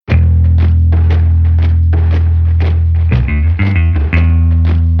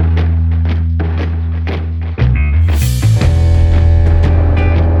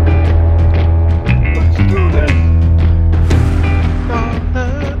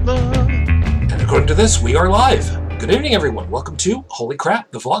According to this, we are live. Good evening, everyone. Welcome to Holy Crap,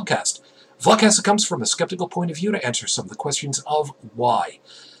 the Vlogcast. A vlogcast that comes from a skeptical point of view to answer some of the questions of why.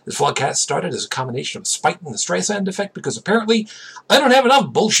 This vlogcast started as a combination of spite and the Streisand effect because apparently I don't have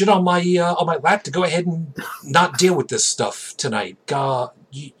enough bullshit on my lap to go ahead and not deal with this stuff tonight.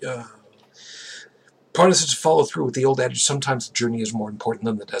 Part of this is to follow through with the old adage, sometimes the journey is more important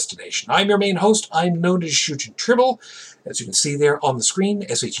than the destination. I'm your main host. I'm known as Shujin Tribble. As you can see there on the screen,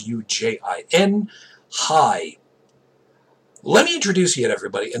 Shujin. Hi. Let me introduce you to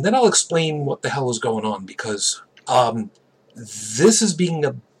everybody, and then I'll explain what the hell is going on, because this is being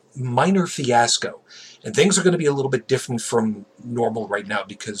a minor fiasco, and things are going to be a little bit different from normal right now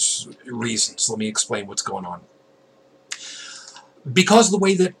because reasons. Let me explain what's going on. Because of the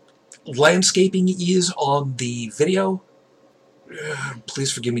way that landscaping is on the video,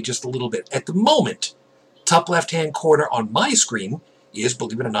 please forgive me just a little bit. At the moment, top left-hand corner on my screen is,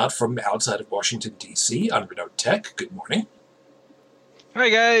 believe it or not, from outside of Washington, D.C., Unrenode Tech. Good morning. Hi,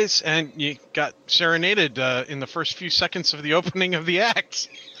 guys. And you got serenaded in the first few seconds of the opening of the act.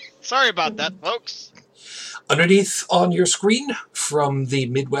 Sorry about that, folks. Underneath on your screen, from the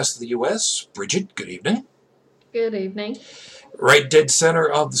Midwest of the U.S., Bridget, good evening. Good evening. Right dead center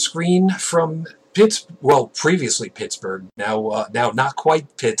of the screen from previously Pittsburgh, now not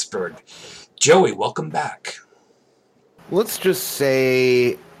quite Pittsburgh, Joey, welcome back. Let's just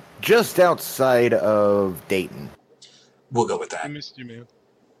say just outside of Dayton. We'll go with that. I missed you, man.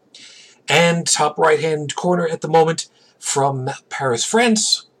 And top right-hand corner at the moment from Paris,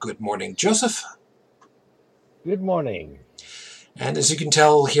 France. Good morning, Joseph. Good morning. And as you can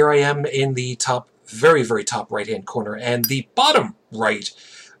tell, here I am in the top, very, very top right-hand corner and the bottom right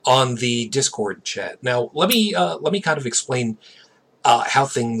on the Discord chat. Now, let me kind of explain how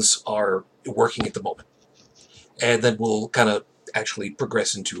things are working at the moment. And then we'll kind of actually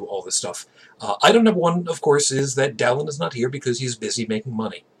progress into all this stuff. Item number one, of course, is that Dallin is not here because he's busy making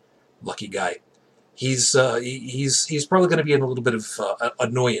money. Lucky guy. He's probably going to be in a little bit of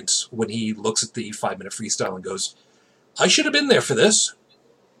annoyance when he looks at the 5-minute freestyle and goes, I should have been there for this.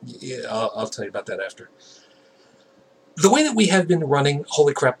 Yeah, I'll tell you about that after. The way that we have been running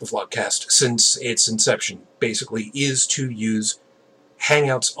Holy Crap the Vlogcast since its inception, basically, is to use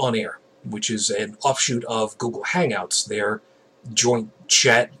Hangouts on Air, which is an offshoot of Google Hangouts, their joint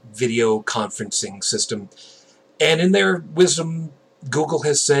chat video conferencing system. And in their wisdom, Google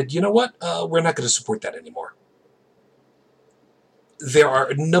has said, you know what, we're not going to support that anymore. There are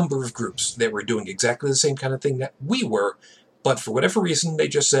a number of groups that were doing exactly the same kind of thing that we were, but for whatever reason, they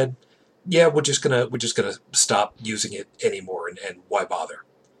just said, yeah, we're just gonna stop using it anymore, and why bother?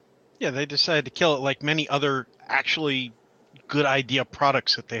 Yeah, they decided to kill it like many other actually good idea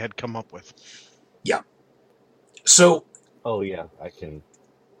products that they had come up with. Yeah. So. Oh, yeah, I can.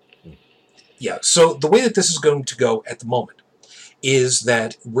 Yeah, so the way that this is going to go at the moment is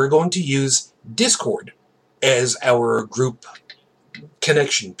that we're going to use Discord as our group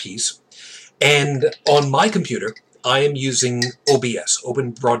connection piece. And on my computer, I am using OBS,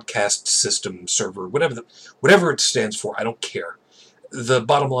 Open Broadcast System Server, whatever it stands for, I don't care. The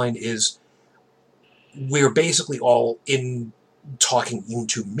bottom line is we're basically all talking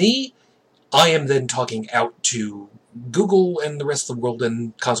into me. I am then talking out to Google and the rest of the world,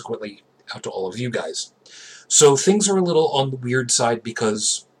 and consequently out to all of you guys. So things are a little on the weird side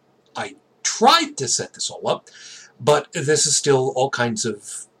because I tried to set this all up, but this is still all kinds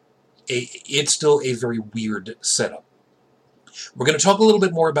of it's still a very weird setup. We're going to talk a little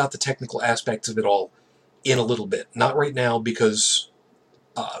bit more about the technical aspects of it all in a little bit. Not right now because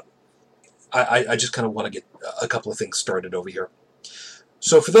I just kind of want to get a couple of things started over here.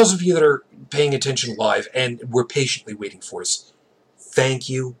 So for those of you that are paying attention live and we're patiently waiting for us, thank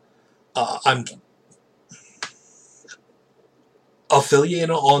you. I'll fill you in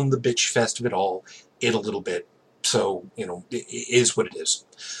on the bitch fest of it all in a little bit. So, it is what it is.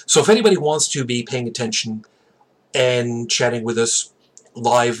 So if anybody wants to be paying attention and chatting with us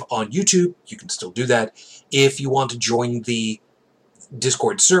live on YouTube, you can still do that. If you want to join the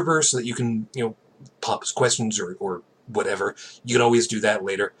Discord server so that you can, pop us questions or whatever, you can always do that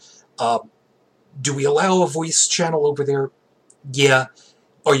later. Do we allow a voice channel over there? Yeah.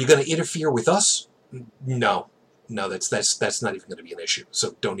 Are you going to interfere with us? No, that's not even going to be an issue.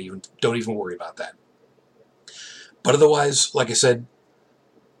 So don't even worry about that. But otherwise, like I said,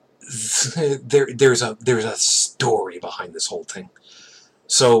 there's a story behind this whole thing.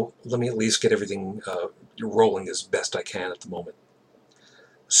 So let me at least get everything rolling as best I can at the moment.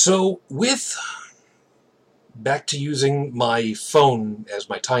 So back to using my phone as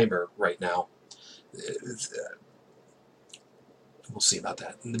my timer right now. We'll see about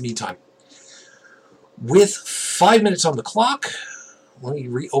that. In the meantime, With 5 minutes on the clock, let me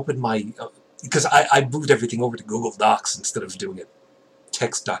reopen my... because I moved everything over to Google Docs instead of doing a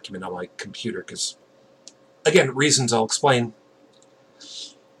text document on my computer, because, again, reasons I'll explain.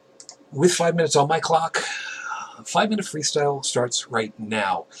 With 5 minutes on my clock, 5-minute freestyle starts right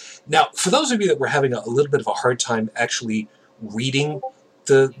now. Now, for those of you that were having a little bit of a hard time actually reading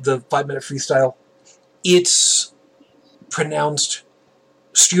the 5-minute freestyle, it's pronounced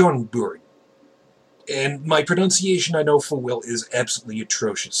Stjornbjörn. And my pronunciation, I know full well, is absolutely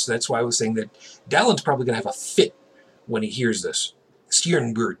atrocious. That's why I was saying that Dallin's probably going to have a fit when he hears this.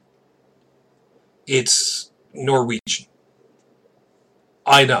 Stjornbjörn. It's Norwegian.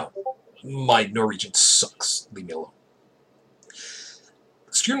 I know. My Norwegian sucks. Leave me alone.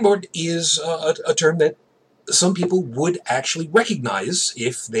 Stjornbjörn is a term that some people would actually recognize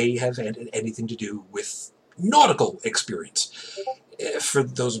if they have had anything to do with nautical experience. For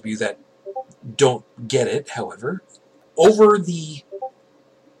those of you that don't get it, however, over the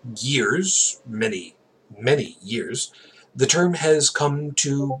years, many years, the term has come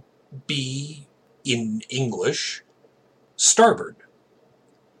to be, in English, starboard.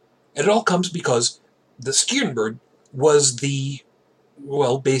 And it all comes because the Stjornbjörn was the,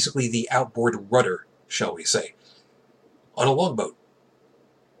 well, basically the outboard rudder, shall we say, on a longboat.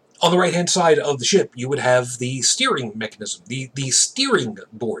 On the right-hand side of the ship, you would have the steering mechanism, the steering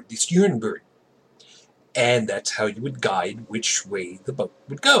board, the Stjornbjörn. And that's how you would guide which way the boat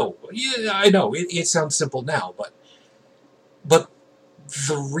would go. Yeah, I know, it sounds simple now, but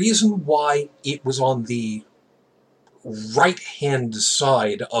the reason why it was on the right-hand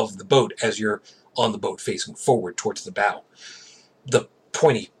side of the boat as you're on the boat facing forward towards the bow, the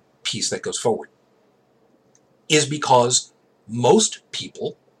pointy piece that goes forward, is because most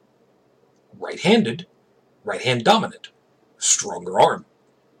people, right-handed, right-hand dominant, stronger arm.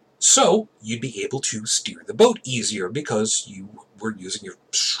 So you'd be able to steer the boat easier because you were using your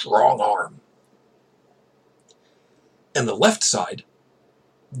strong arm. And the left side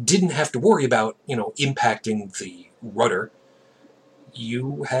didn't have to worry about, impacting the rudder.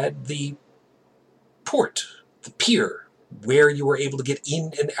 You had the port, the pier, where you were able to get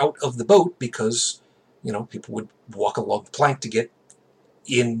in and out of the boat because, people would walk along the plank to get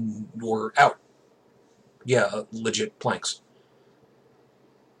in or out. Yeah, legit planks.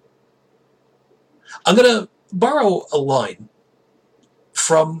 I'm going to borrow a line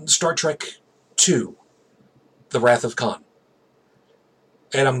from Star Trek II, The Wrath of Khan.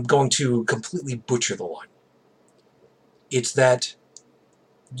 And I'm going to completely butcher the line. It's that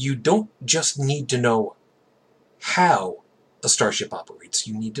you don't just need to know how a starship operates,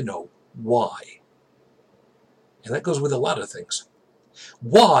 you need to know why. And that goes with a lot of things.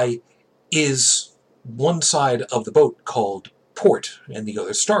 Why is one side of the boat called port and the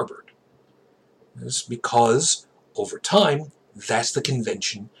other starboard? It's because, over time, that's the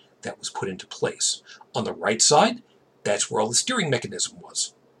convention that was put into place. On the right side, that's where all the steering mechanism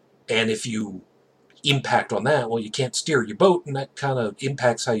was. And if you impact on that, well, you can't steer your boat, and that kind of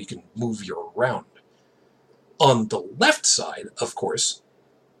impacts how you can move you around. On the left side, of course,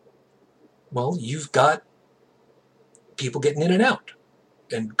 well, you've got people getting in and out,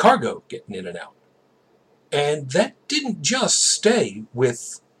 and cargo getting in and out. And that didn't just stay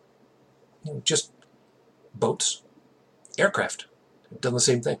with just boats, aircraft. Have done the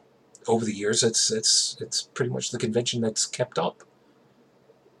same thing. Over the years, it's pretty much the convention that's kept up.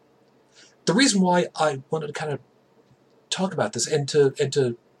 The reason why I wanted to kind of talk about this and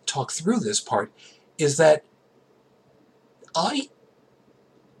to talk through this part is that I've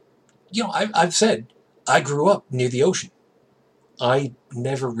said I grew up near the ocean. I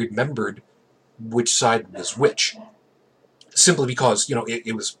never remembered which side was which, simply because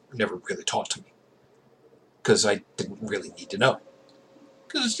it was never really taught to me. Because I didn't really need to know.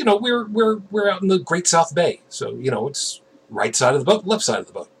 Because we're out in the Great South Bay, so it's right side of the boat, left side of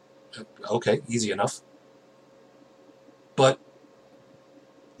the boat. Okay, easy enough. But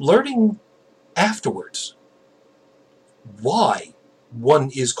learning afterwards why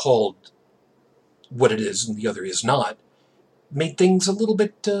one is called what it is and the other is not made things a little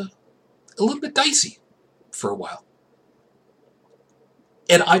bit dicey for a while.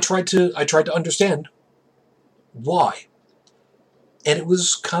 And I tried to understand why. And it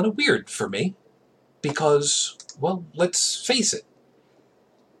was kind of weird for me because, well, let's face it.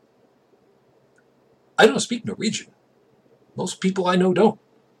 I don't speak Norwegian. Most people I know don't.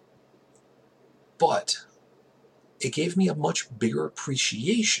 But it gave me a much bigger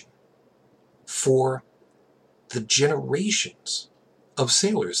appreciation for the generations of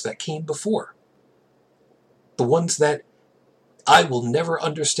sailors that came before. The ones that I will never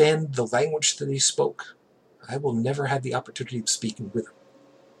understand the language that they spoke. I will never have the opportunity of speaking with him.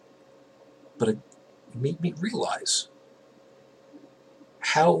 But it made me realize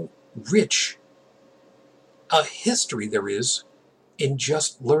how rich a history there is in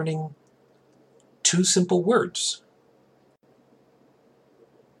just learning two simple words.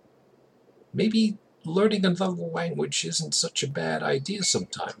 Maybe learning another language isn't such a bad idea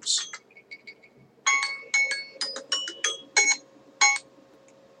sometimes.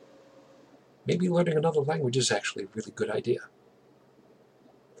 Maybe learning another language is actually a really good idea.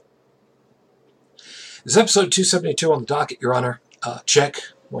 This is episode 272 on the docket, Your Honor. Check.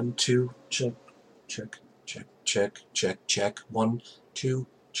 1, 2, check. Check. Check. Check. Check. Check. 1, 2,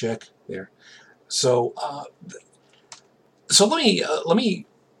 check. There. So let me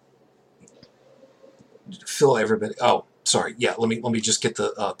fill everybody. Oh, sorry. Yeah, let me just get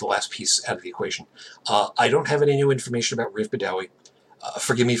the last piece out of the equation. I don't have any new information about Raif Badawi.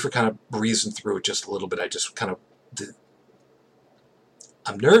 Forgive me for kind of breezing through it just a little bit. I just kind of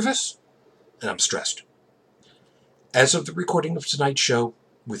I'm nervous and I'm stressed. As of the recording of tonight's show,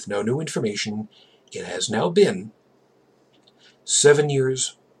 with no new information, it has now been 7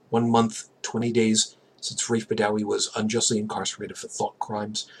 years, 1 month, 20 days since Raif Badawi was unjustly incarcerated for thought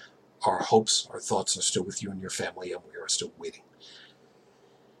crimes. Our hopes, our thoughts are still with you and your family, and we are still waiting.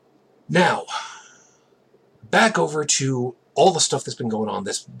 Now, back over to all the stuff that's been going on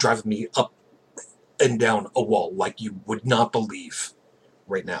that's driving me up and down a wall like you would not believe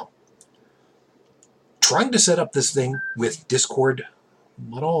right now. Trying to set up this thing with Discord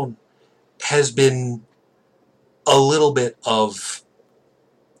Maron has been a little bit of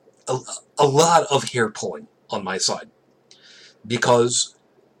a lot of hair pulling on my side, because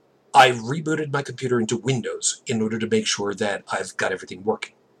I rebooted my computer into Windows in order to make sure that I've got everything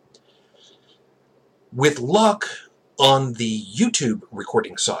working. With luck, on the YouTube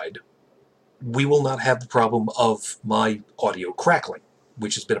recording side, we will not have the problem of my audio crackling,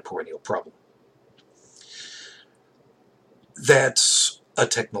 which has been a perennial problem. That's a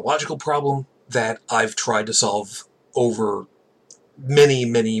technological problem that I've tried to solve over many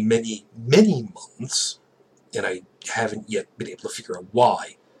months, and I haven't yet been able to figure out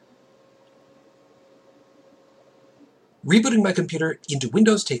why. Rebooting my computer into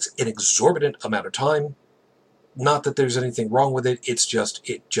Windows takes an exorbitant amount of time. Not that there's anything wrong with it, it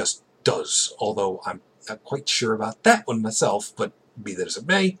just does. Although I'm not quite sure about that one myself, but be that as it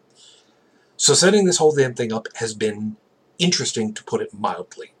may. So setting this whole damn thing up has been interesting, to put it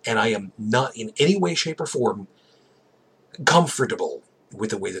mildly, and I am not in any way, shape, or form comfortable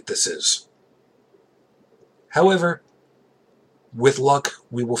with the way that this is. However, with luck,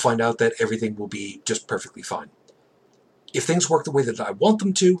 we will find out that everything will be just perfectly fine. If things work the way that I want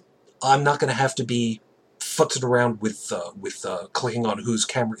them to, I'm not going to have to be futzing around with clicking on whose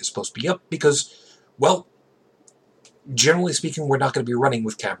camera is supposed to be up, because, well, generally speaking, we're not going to be running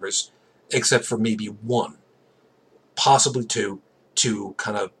with cameras, except for maybe one, possibly two, to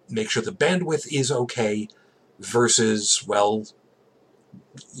kind of make sure the bandwidth is okay, versus, well,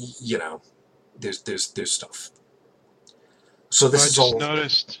 you know, there's stuff. So this is all.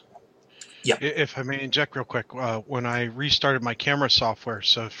 Noticed. Yeah. If I may inject real quick, when I restarted my camera software,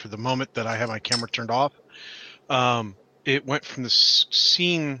 so for the moment that I have my camera turned off, it went from the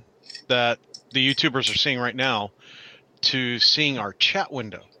scene that the YouTubers are seeing right now to seeing our chat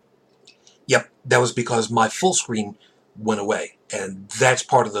window. Yep, that was because my full screen went away, and that's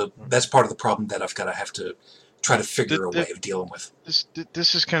part of the problem that I've got to have to try to figure a way of dealing with.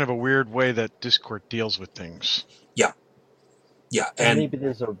 This is kind of a weird way that Discord deals with things. Yeah, and maybe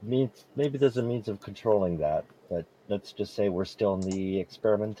there's a means of controlling that, but let's just say we're still in the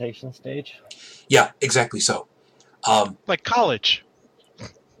experimentation stage. Yeah, exactly so. Like college.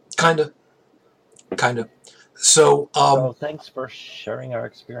 Kinda. So, so thanks for sharing our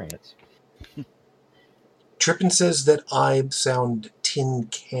experience. Trippin says that I sound tin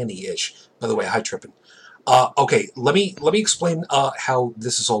canny-ish. By the way, hi Trippin. Okay, let me explain how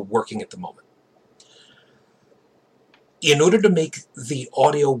this is all working at the moment. In order to make the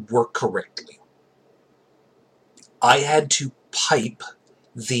audio work correctly, I had to pipe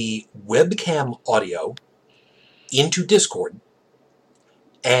the webcam audio into Discord,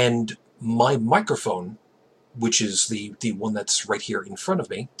 and my microphone, which is the one that's right here in front of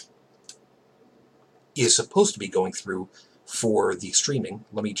me, is supposed to be going through for the streaming.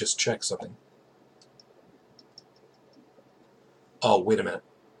 Let me just check something. Oh, wait a minute.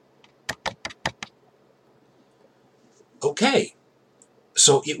 Okay,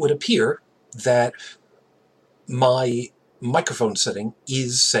 so it would appear that my microphone setting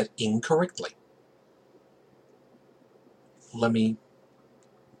is set incorrectly. Let me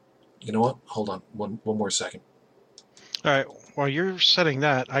You know what? Hold on. One more second. All right. While you're setting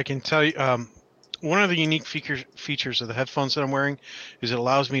that, I can tell you one of the unique features of the headphones that I'm wearing is it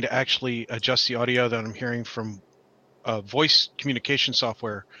allows me to actually adjust the audio that I'm hearing from voice communication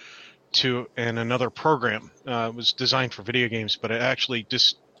software to another program. It was designed for video games, but it actually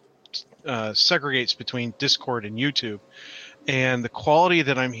segregates between Discord and YouTube. And the quality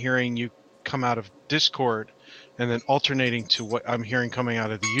that I'm hearing you come out of Discord and then alternating to what I'm hearing coming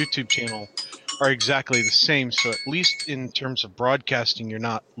out of the YouTube channel are exactly the same. So at least in terms of broadcasting, you're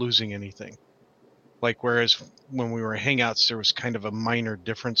not losing anything. Like whereas when we were in Hangouts, there was kind of a minor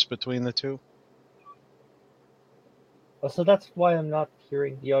difference between the two. Oh, so that's why I'm not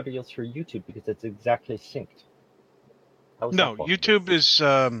hearing the audio through YouTube, because it's exactly synced. How is No, that possible? YouTube is,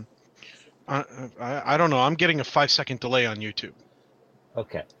 I don't know. I'm getting a 5-second delay on YouTube.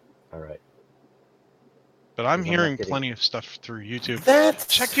 Okay, all right. But I'm I'm not hearing getting- plenty of stuff through YouTube. That's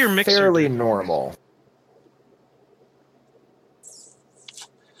Check your mixer, fairly dude. normal.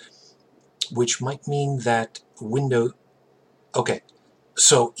 Which might mean that Windows... Okay,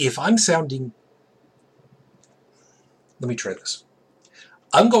 so if I'm sounding... Let me try this.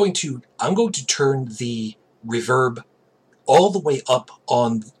 I'm going to turn the reverb all the way up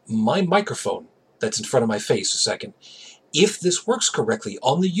on my microphone that's in front of my face a second. If this works correctly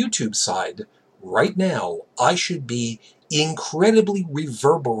on the YouTube side, right now, I should be incredibly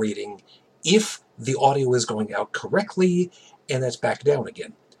reverberating if the audio is going out correctly, and that's back down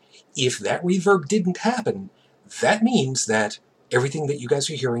again. If that reverb didn't happen, that means that everything that you guys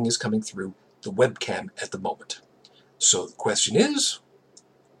are hearing is coming through the webcam at the moment. So the question is,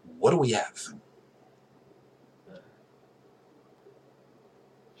 what do we have?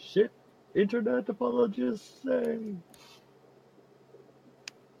 Shit, internet apologists say.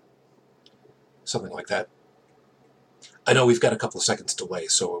 Something like that. I know we've got a couple of seconds delay,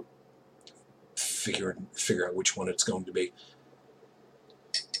 so figure out which one it's going to be.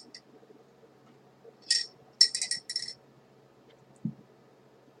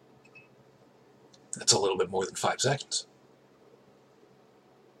 That's a little bit more than 5 seconds.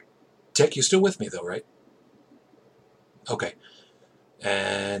 Tech, you still with me though, right? Okay.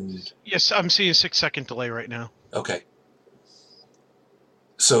 And Yes, I'm seeing a 6-second delay right now. okay.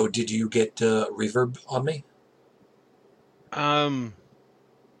 So did you get reverb on me? I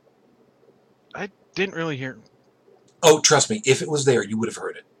didn't really hear. Oh, trust me, if it was there, you would have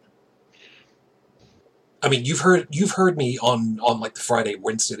heard it. I mean, you've heard me on like the Friday,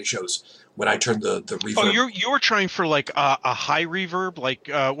 Wednesday shows when I turned the reverb. Oh, you were trying for like a high reverb, like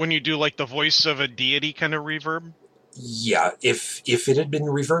when you do like the voice of a deity kind of reverb. Yeah, if it had been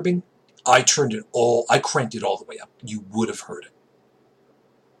reverbing, I cranked it all the way up. You would have heard it.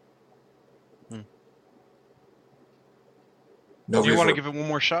 No Do you reverb. want to give it one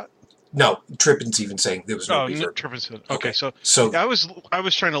more shot? No, Trippin's even saying there was no reverb. Trippin said. Okay, so So I was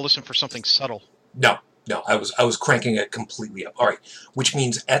trying to listen for something subtle. no, I was cranking it completely up. All right, which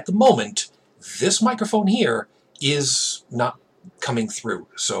means at the moment this microphone here is not coming through.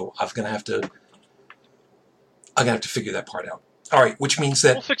 So I'm gonna have to figure that part out. All right, which means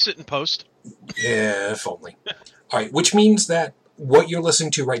that We'll fix it in post. yeah, if only. All right, which means that what you're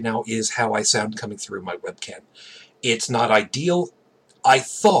listening to right now is how I sound coming through my webcam. It's not ideal. I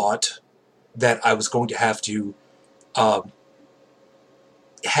thought that I was going to have to have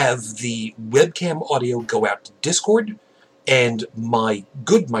the webcam audio go out to Discord and my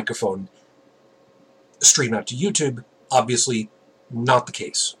good microphone stream out to YouTube. Obviously, not the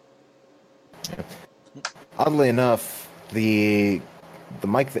case. Oddly enough, the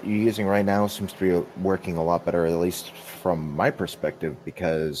mic that you're using right now seems to be working a lot better, at least from my perspective,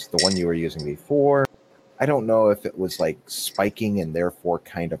 because the one you were using before, I don't know if it was like spiking and therefore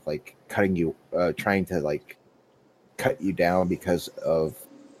kind of like cutting you, trying to like cut you down because of,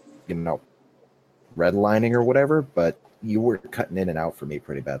 you know, redlining or whatever, but you were cutting in and out for me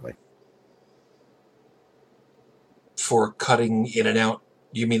pretty badly. For cutting in and out,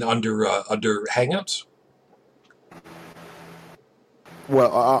 you mean under Hangouts?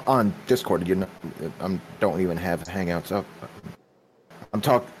 Well, on Discord, you know, don't even have Hangouts up. I'm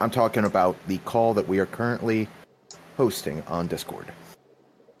talking about the call that we are currently hosting on Discord.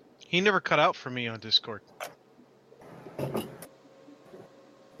 He never cut out for me on Discord.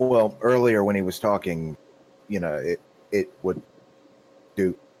 Well, earlier when he was talking, you know, it would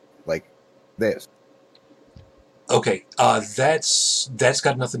do like this. Okay, that's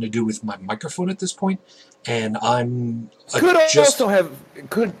got nothing to do with my microphone at this point, and I'm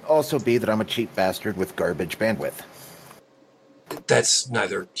Could also be that I'm a cheap bastard with garbage bandwidth. that's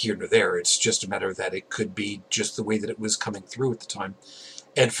neither here nor there. It's just a matter that it could be just the way that it was coming through at the time.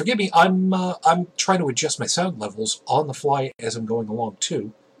 And forgive me, I'm trying to adjust my sound levels on the fly as I'm going along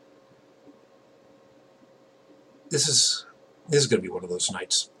too. This is going to be one of those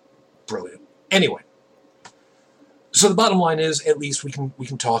nights. Brilliant. Anyway, so the bottom line is, at least we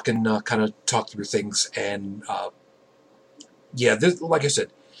can talk and kind of talk through things. And yeah, like I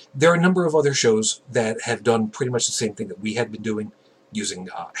said, there are a number of other shows that have done pretty much the same thing that we had been doing, using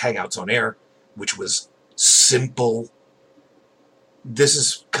Hangouts on Air, which was simple. This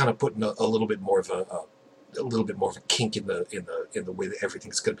is kind of putting a little bit more of a kink in the way that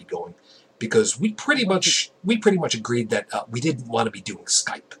everything's going to be going, because we pretty much agreed that we didn't want to be doing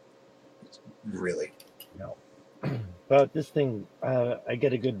Skype, really. No. But this thing, I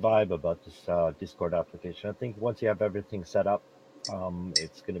get a good vibe about this Discord application. I think once you have everything set up,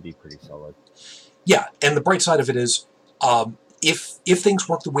 it's going to be pretty solid. Yeah, and the bright side of it is, if things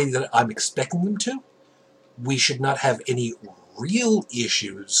work the way that I'm expecting them to, we should not have any real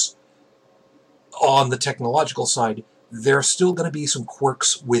issues on the technological side. There are still going to be some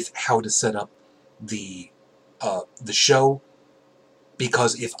quirks with how to set up the show,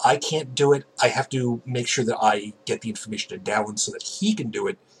 because if I can't do it, I have to make sure that I get the information to Dallin so that he can do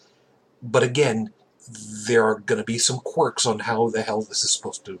it. But again, there are going to be some quirks on how the hell this is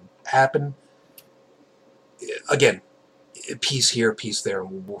supposed to happen. Again, piece here, piece there,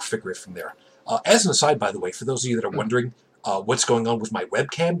 and we'll figure it from there. As an aside, by the way, for those of you that are wondering what's going on with my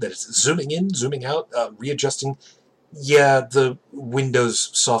webcam, that it's zooming in, zooming out, readjusting, yeah, the Windows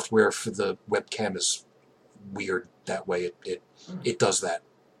software for the webcam is weird that way. It does that.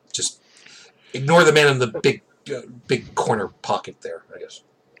 Just ignore the man in the big corner pocket there, I guess.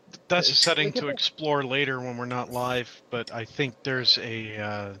 That's a setting to explore later when we're not live, but I think there's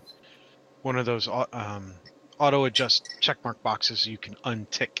a one of those auto adjust checkmark boxes you can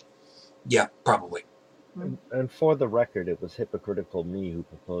untick. Yeah, probably. And for the record, it was hypocritical me who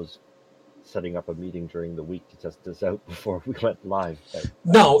proposed setting up a meeting during the week to test this out before we went live.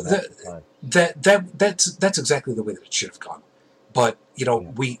 No, that's exactly the way that it should have gone. But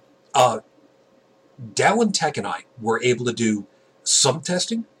we Dallin Tech and I were able to do some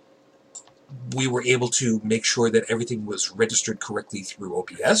testing. We were able to make sure that everything was registered correctly through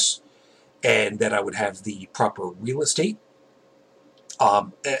OBS, and that I would have the proper real estate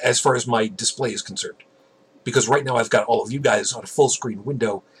as far as my display is concerned. Because right now I've got all of you guys on a full screen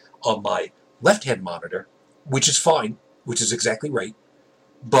window on my left-hand monitor, which is fine, which is exactly right.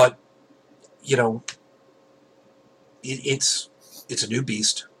 But, it's a new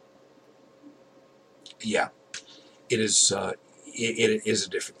beast. Yeah, it is. It is a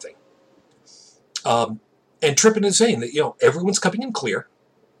different thing. And Trippin is saying that everyone's coming in clear.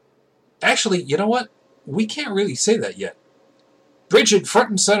 Actually, you know what? We can't really say that yet. Bridget, front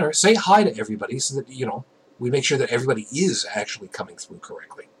and center, say hi to everybody so that we make sure that everybody is actually coming through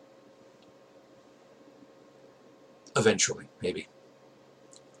correctly. Eventually, maybe.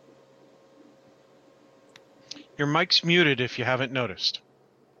 Your mic's muted if you haven't noticed.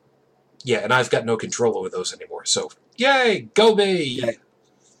 Yeah, and I've got no control over those anymore, so yay, go me!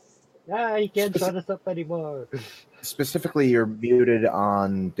 Yeah, you can't shut us up anymore. Specifically, you're muted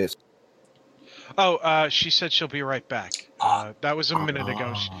on Discord. Oh, she said she'll be right back. That was a minute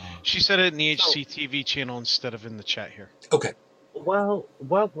ago. She said it in the HCTV channel instead of in the chat here. Okay. Well,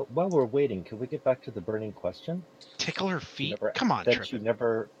 while we're waiting, can we get back to the burning question? Tickle her feet? Come on, that you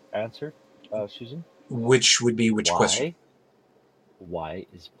never answered, Susan? Which would be which question? Why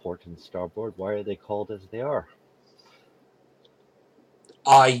is port and starboard, why are they called as they are?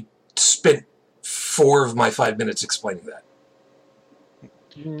 I spent 4 of my 5 minutes explaining that.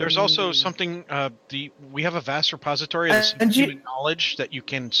 There's also something, we have a vast repository of human knowledge that you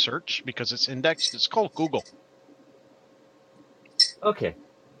can search because it's indexed. It's called Google. Okay.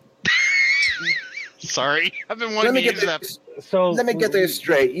 Sorry, I've been wanting to use that. So let me get this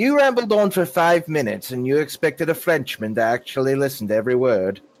straight. You rambled on for 5 minutes and you expected a Frenchman to actually listen to every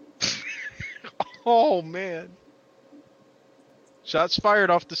word. Oh, man. Shots fired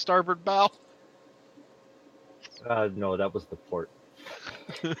off the starboard bow. No, that was the port.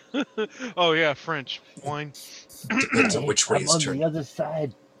 Oh, yeah, French. Wine. Depends on which way I'm it's on turned. the other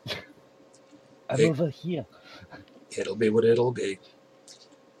side. I'm over here. It'll be what it'll be.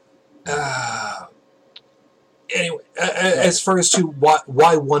 Anyway, as far as to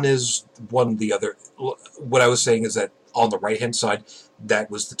why one is one the other, what I was saying is that on the right-hand side,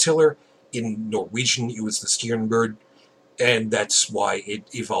 that was the tiller. In Norwegian, it was the sternbord, and that's why it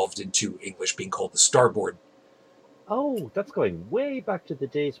evolved into English being called the starboard. Oh, that's going way back to the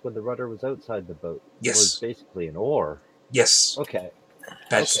days when the rudder was outside the boat. Yes. It was basically an oar. Yes, Okay.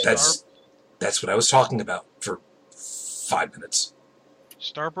 that's Okay. that's what I was talking about for 5 minutes.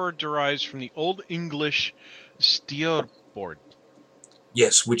 Starboard derives from the Old English stjornbord.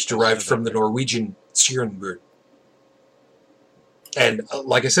 Yes, which I derived said from that the right. Norwegian Stjernbord. And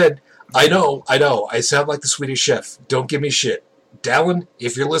like I said, I know, I sound like the Swedish chef. Don't give me shit. Dallin,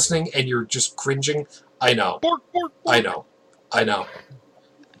 if you're listening and you're just cringing, I know. Bork, bork, I bork. know.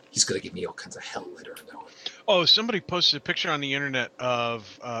 He's going to give me all kinds of hell later on that one. Oh, somebody posted a picture on the internet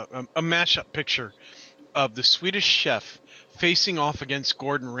of a mashup picture of the Swedish chef facing off against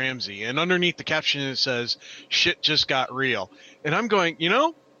Gordon Ramsay, and underneath the caption it says, "Shit just got real." And I'm going,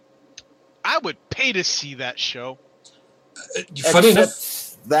 I would pay to see that show. Funny enough,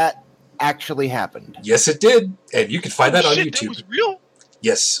 Except that actually happened. yes, it did. And you can find that on shit, YouTube. that was real?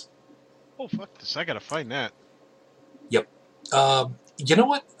 Yes. Oh, fuck this. I gotta find that. You know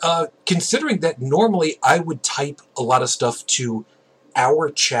what? Considering that normally I would type a lot of stuff to our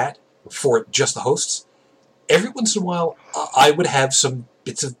chat for just the hosts, every once in a while I would have some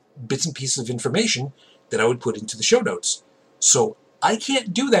bits and pieces of information that I would put into the show notes. So I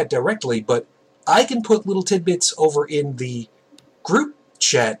can't do that directly, but I can put little tidbits over in the group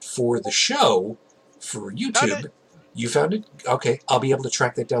chat for the show for YouTube. You found it? Okay, I'll be able to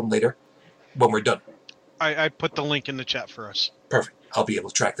track that down later when we're done. I put the link in the chat for us. Perfect. I'll be able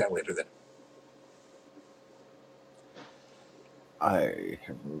to track that later then. I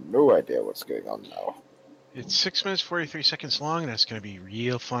have no idea what's going on now. It's 6 minutes 43 seconds long, and that's going to be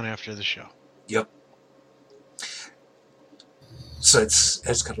real fun after the show. Yep. So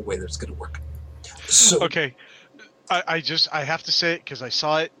that's kind of the way that it's going to work. So Okay, I have to say it because I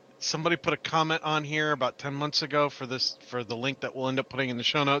saw it. Somebody put a comment on here about 10 months ago for the link that we'll end up putting in the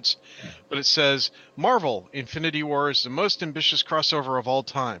show notes, but it says Marvel Infinity War is the most ambitious crossover of all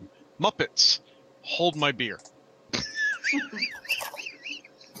time. Muppets, hold my beer.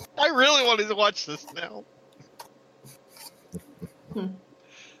 I really wanted to watch this now.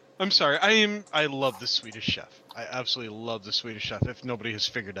 I'm sorry. I love the Swedish Chef. I absolutely love the Swedish Chef. If nobody has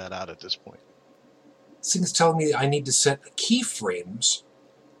figured that out at this point. this thing's telling me I need to set keyframes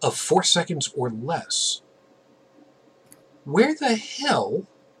of 4 seconds or less. Where the hell?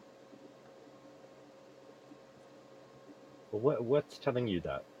 What's telling you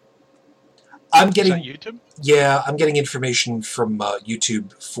that? I'm Is getting that YouTube? Yeah, I'm getting information from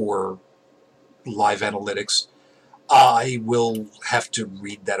YouTube for live analytics. I will have to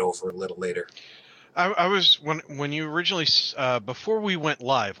read that over a little later. I was when you originally before we went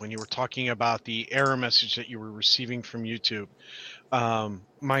live, when you were talking about the error message that you were receiving from YouTube,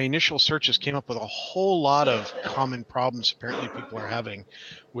 my initial searches came up with a whole lot of common problems apparently people are having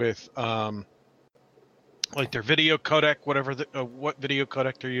with like their video codec, whatever what video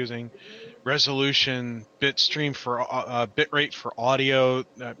codec they're using, resolution, bit stream for bit rate for audio.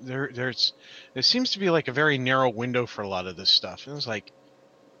 There seems to be like a very narrow window for a lot of this stuff. And it's like,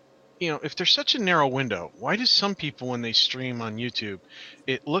 if there's such a narrow window, why do some people when they stream on YouTube,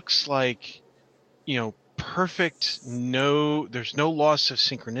 it looks like, perfect, there's no loss of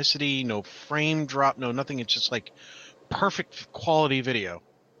synchronicity, no frame drop, no nothing. It's just like perfect quality video.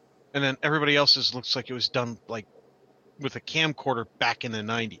 And then everybody else's looks like it was done like with a camcorder back in the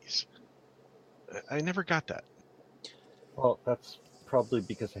 90s. I never got that. Well, that's probably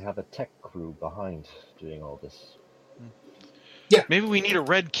because I have a tech crew behind doing all this. Maybe we need a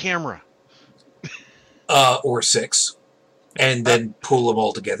red camera. Or 6. And then pull them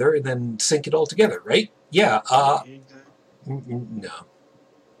all together and then sync it all together, right? Yeah. No.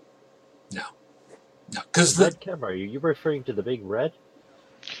 Because The red camera, are you referring to the big red?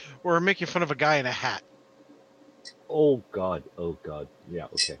 Or making fun of a guy in a hat. Oh god. Yeah,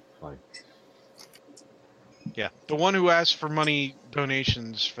 okay, fine. Yeah, the one who asked for money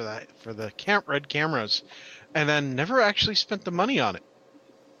donations for the red cameras, and then never actually spent the money on it.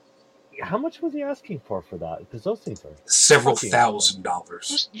 How much was he asking for that? Because those things are several fucking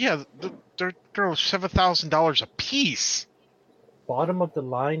 $1,000s. Yeah, they're $7,000 a piece. bottom of the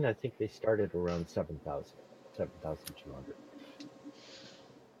line. I think they started around 7,200.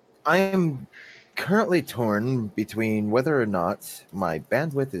 I am currently torn between whether or not my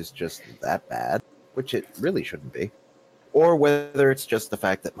bandwidth is just that bad, which it really shouldn't be, or whether it's just the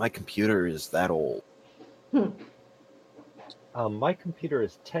fact that my computer is that old. My computer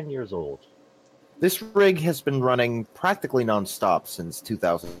is 10 years old. This rig has been running practically nonstop since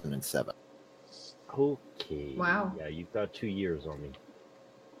 2007. Okay. Wow. Yeah, you've got 2 years on me.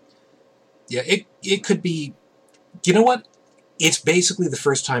 Yeah, it could be. You know what? It's basically the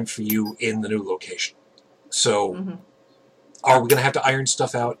first time for you in the new location. So, Are we going to have to iron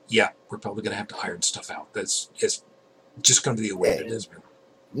stuff out? Yeah, we're probably going to have to iron stuff out. That's Just going to be the way it is, man.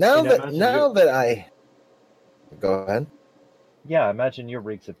 Now that I go ahead. Yeah, imagine your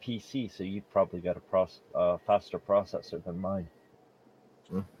rig's a PC, so you've probably got a faster processor than mine.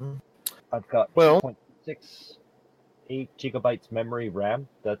 Mm-hmm. I've got Well, 2.68 gigabytes memory RAM.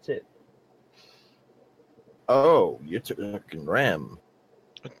 That's it. oh, you're talking RAM.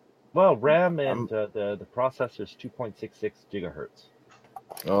 Well, RAM and the processor's 2.66 gigahertz.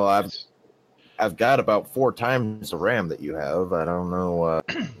 Well, I've got about 4 times the RAM that you have. I don't know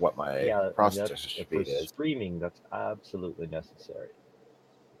what my processor speed is. Streaming, that's absolutely necessary.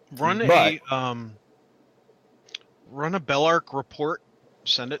 Run a Bellark report,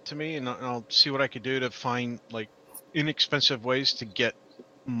 send it to me, and I'll see what I could do to find like inexpensive ways to get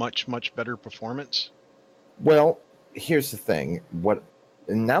much better performance. Well, here's the thing.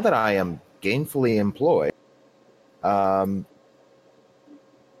 Now that I am gainfully employed,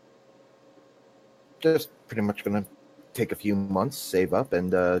 just pretty much going to take a few months, save up,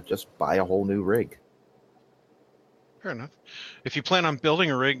 and just buy a whole new rig. Fair enough. If you plan on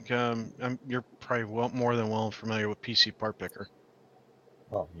building a rig, you're probably more than well familiar with PC Part Picker.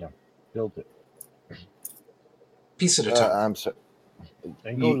 Well, yeah, build it. Piece at a time. I'm sorry.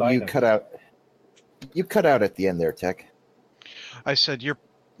 And go You cut out. You cut out at the end there, Tech. I said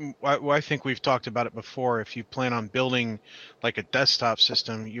I think we've talked about it before. If you plan on building like a desktop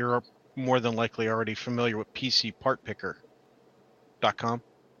system, you're more than likely already familiar with PCPartPicker.com.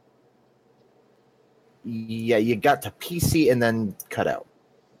 Yeah, you got to PC and then cut out.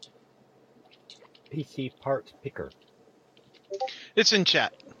 PC Part Picker. It's in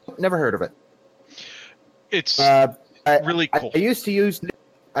chat. Never heard of it. It's really cool. I used to use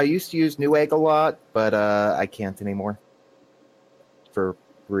Newegg a lot, but I can't anymore for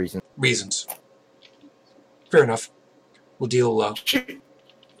reasons. Fair enough. We'll deal.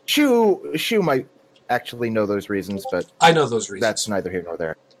 Shu might actually know those reasons, but I know those reasons. That's neither here nor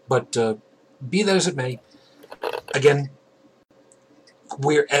there. But be that as it may, again,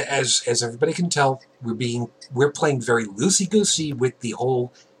 we're as everybody can tell, we're playing very loosey-goosey with the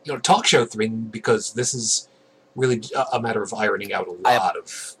whole talk show thing, because this is really a matter of ironing out a lot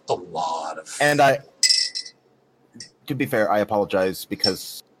of. And to be fair, I apologize,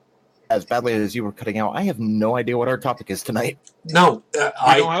 because as badly as you were cutting out, I have no idea what our topic is tonight. No,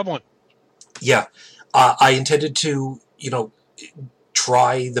 I don't have one. Yeah, I intended to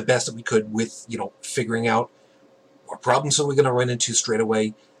try the best that we could with figuring out what problems are we going to run into straight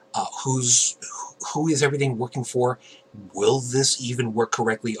away. Who is everything working for? Will this even work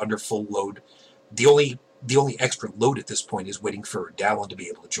correctly under full load? The only extra load at this point is waiting for Dallin to be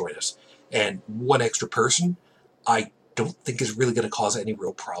able to join us, and one extra person I don't think is really going to cause any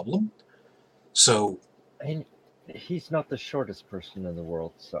real problem. So, and he's not the shortest person in the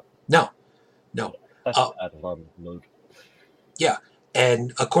world, so no. That's a lot of load. Yeah,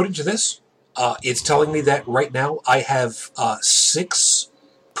 and according to this, it's telling me that right now I have 6%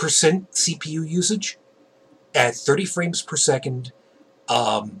 CPU usage at 30 frames per second,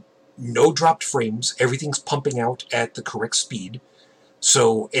 no dropped frames, everything's pumping out at the correct speed.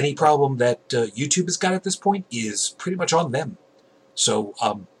 So any problem that YouTube has got at this point is pretty much on them. So,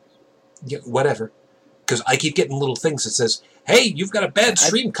 yeah, whatever. Because I keep getting little things that says, hey, you've got a bad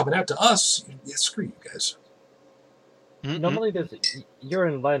stream coming out to us. Yeah, screw you guys. Mm-hmm. Normally, you're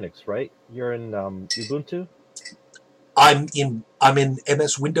in Linux, right? You're in Ubuntu? I'm in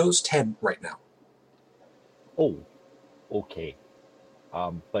MS Windows 10 right now. Oh, okay.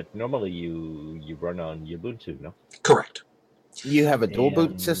 But normally you run on Ubuntu, no? Correct. You have a dual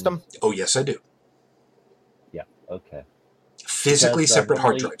boot system? Oh, yes, I do. Yeah, okay. Physically separate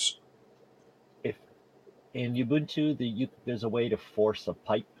hard drives. If in Ubuntu, there's a way to force a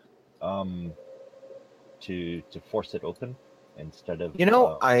pipe to force it open instead of...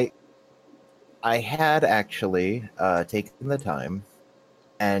 I had actually taken the time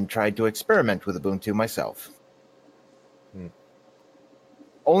and tried to experiment with Ubuntu myself.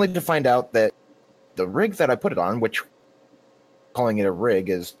 Only to find out that the rig that I put it on, which calling it a rig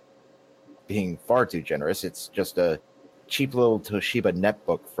is being far too generous, it's just a cheap little Toshiba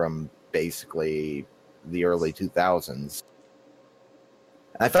netbook from basically the early 2000s.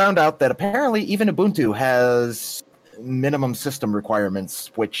 I found out that apparently even Ubuntu has minimum system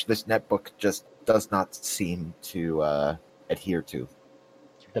requirements, which this netbook just does not seem to adhere to.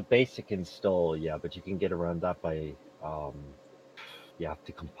 The basic install, yeah, but you can get around that by you have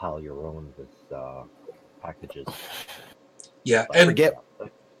to compile your own with packages. Yeah, But and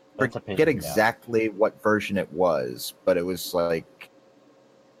Forget exactly what version it was, but it was like,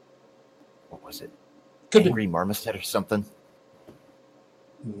 what was it? could be. Angry Marmoset or something?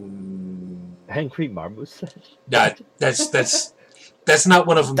 Angry Marmoset? That's not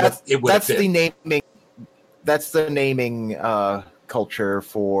one of them That's that it would have that's the been. naming. That's the naming culture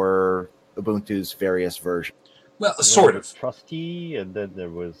for Ubuntu's various versions. Well, There sort was of. Trusty, and then there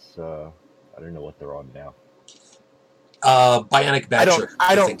was I don't know what they're on now. Bionic Badger,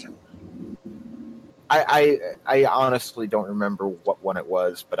 I don't. think. I honestly don't remember what one it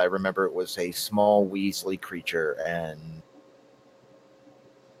was, but I remember it was a small Weasley creature, and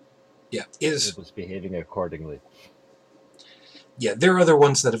Yeah, It was behaving accordingly. yeah. There are other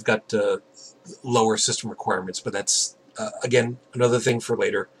ones that have got lower system requirements, but that's again another thing for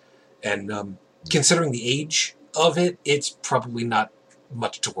later. And considering the age of it, it's probably not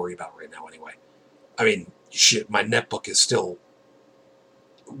much to worry about right now. Anyway, I mean, shit, my netbook is still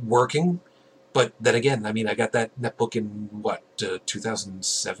working. But then again, I mean, I got that netbook in what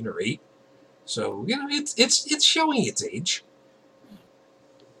 2007 or 8, so it's showing its age.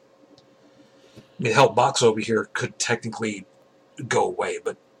 I mean, hell, Box over here could technically go away,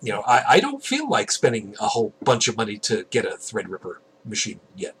 but I don't feel like spending a whole bunch of money to get a Threadripper machine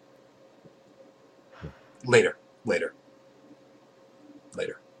yet. Later,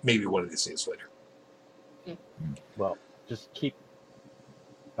 maybe one of these days later. Well, just keep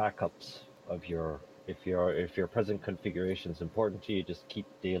backups of your if your present configuration is important to you, just keep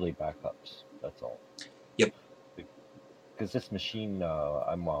daily backups. That's all. Yep. Because this machine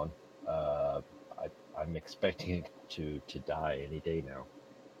I'm on, I'm expecting it to die any day now,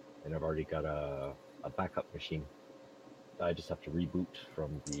 and I've already got a backup machine. I just have to reboot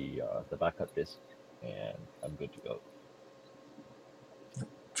from the backup disk, and I'm good to go.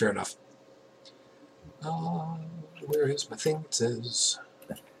 Fair enough. Where is my thing? It says...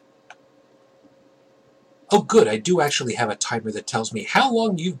 Oh, good. I do actually have a timer that tells me how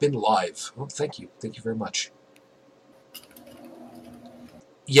long you've been live. Oh, thank you. Thank you very much.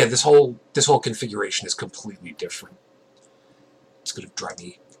 Yeah, this whole configuration is completely different. It's going to drive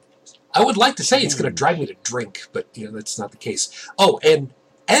me... I would like to say it's going to drive me to drink, but that's not the case. Oh, and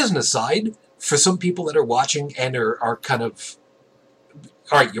as an aside, for some people that are watching and are kind of...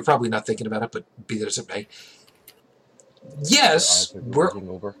 All right, you're probably not thinking about it, but be that as it may. Yes,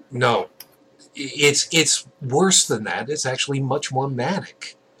 over. No. It's worse than that. It's actually much more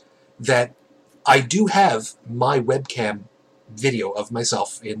manic. That I do have my webcam video of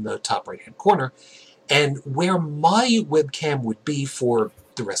myself in the top right-hand corner, and where my webcam would be for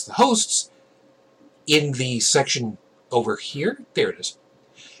the rest of the hosts, in the section over here, there it is,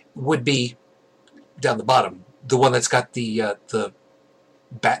 would be down the bottom. The one that's got the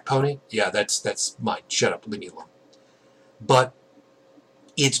bat pony. Yeah, that's mine. Shut up. Leave me alone. But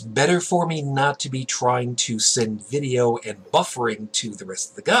it's better for me not to be trying to send video and buffering to the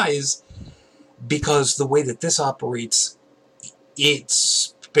rest of the guys, because the way that this operates,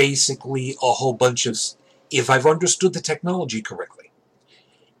 it's basically a whole bunch of, if I've understood the technology correctly,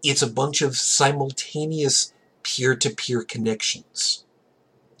 it's a bunch of simultaneous peer-to-peer connections,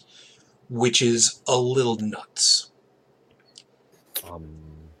 which is a little nuts.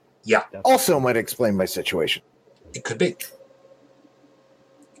 Yeah. Also might explain my situation. It could be.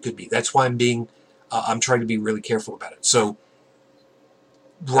 Could be. That's why I'm trying to be really careful about it. So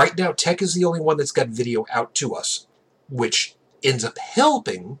right now, Tech is the only one that's got video out to us, which ends up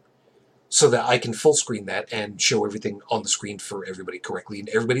helping so that I can full screen that and show everything on the screen for everybody correctly. And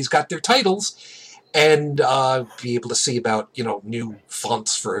everybody's got their titles and be able to see about, new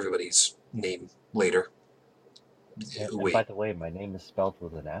fonts for everybody's name later. And by the way, my name is spelled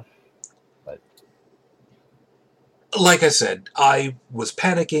with an F. Like I said, I was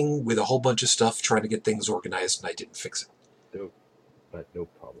panicking with a whole bunch of stuff, trying to get things organized, and I didn't fix it. No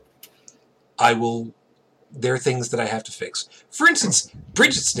problem. There are things that I have to fix. For instance,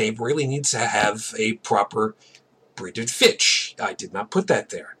 Bridget's name really needs to have a proper Bridget Fitch. I did not put that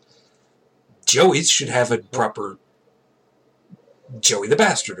there. Joey's should have a proper Joey the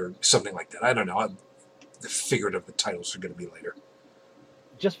Bastard or something like that. I don't know. The figurative the titles are going to be later.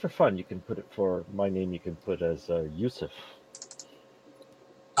 Just for fun, you can put it for my name. You can put as Yusuf.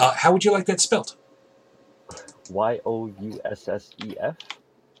 How would you like that spelled? Youssef,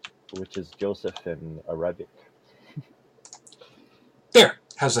 which is Joseph in Arabic. There.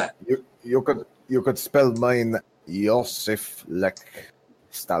 How's that? You could spell mine Yosef like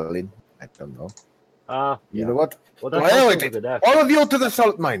Stalin. I don't know. You know what? Well, that's all of you to the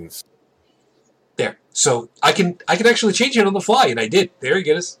salt mines. There. So I can actually change it on the fly, and I did. There you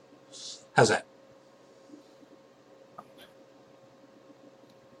go. How's that?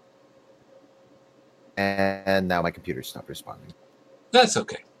 And now my computer stopped responding. That's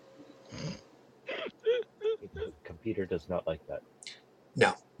okay. The computer does not like that.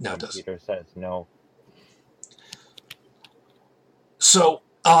 No, it doesn't. Computer says no. So,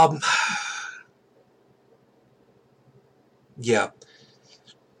 yeah,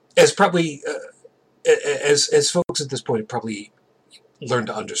 as probably as folks at this point have probably learned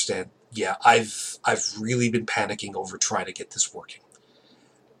to understand. Yeah, I've really been panicking over trying to get this working.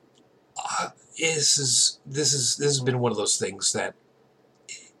 This has been one of those things that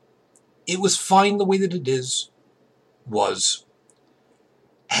it was fine the way that it was.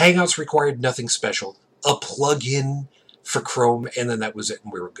 Hangouts required nothing special, a plug-in for Chrome, and then that was it,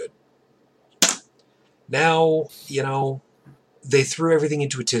 and we were good. Now, they threw everything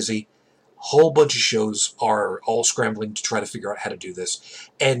into a tizzy. Whole bunch of shows are all scrambling to try to figure out how to do this.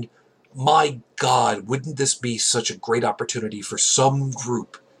 And my God, wouldn't this be such a great opportunity for some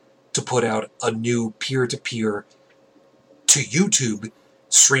group to put out a new peer-to-peer to YouTube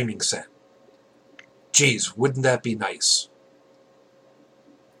streaming set? Geez, wouldn't that be nice?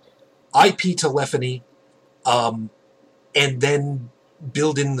 IP telephony, and then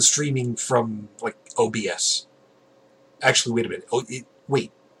build in the streaming from like OBS. Actually, wait a minute.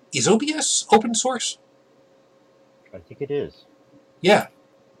 Wait, is OBS open source? I think it is. Yeah.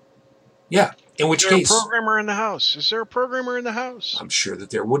 In which case, Is there a programmer in the house? Is there a programmer in the house? I'm sure that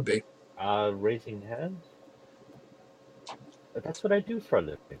there would be. Raising hand. That's what I do for a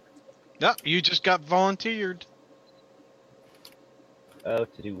living. No, you just got volunteered To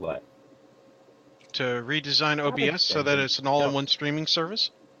do what? to redesign OBS so that it's an all-in-one streaming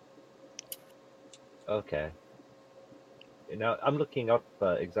service. Okay. Now I'm looking up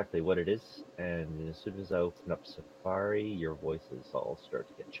exactly what it is, and as soon as I open up Safari, your voices all start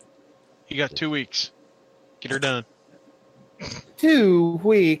to get you. You got 2 weeks. Get her done. 2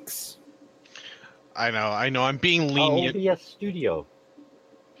 weeks. I know. I'm being lenient. OBS Studio.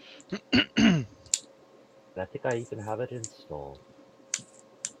 I think I even have it installed.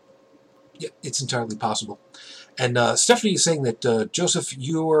 Yeah, it's entirely possible. And Stephanie is saying that, Joseph,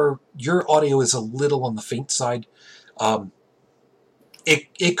 your audio is a little on the faint side.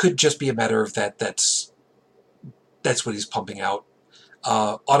 It could just be a matter of that's what he's pumping out.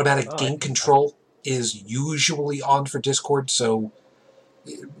 Automatic gain control is usually on for Discord, so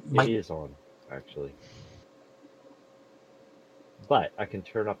It is on, actually. But I can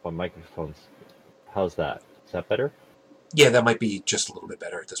turn up on microphones. How's that? Is that better? Yeah, that might be just a little bit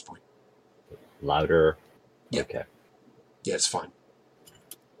better at this point. Louder? Yeah. Okay. Yeah, it's fine.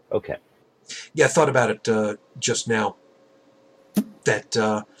 Okay. Yeah, I thought about it just now. That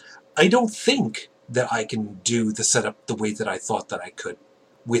I don't think that I can do the setup the way that I thought that I could,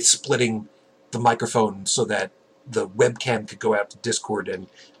 with splitting the microphone so that the webcam could go out to Discord and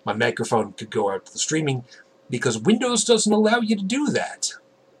my microphone could go out to the streaming, because Windows doesn't allow you to do that.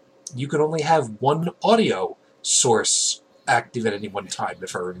 You can only have one audio source active at any one time,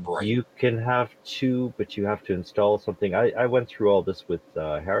 if I remember right. You can have two, but you have to install something. I went through all this with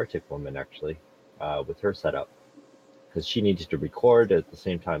Heretic Woman, actually, with her setup. Because she needed to record at the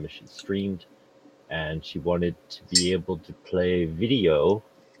same time as she streamed, and she wanted to be able to play video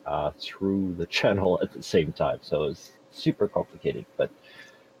through the channel at the same time. So it was super complicated, but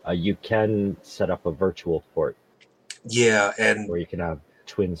you can set up a virtual port. Yeah, and where you can have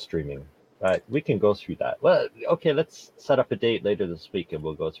twin streaming. We can go through that. Well, okay, let's set up a date later this week, and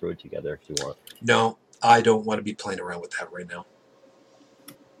we'll go through it together if you want. No, I don't want to be playing around with that right now.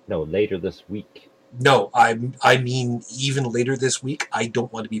 No, later this week. No, I mean even later this week. I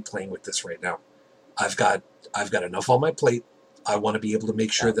don't want to be playing with this right now. I've got enough on my plate. I want to be able to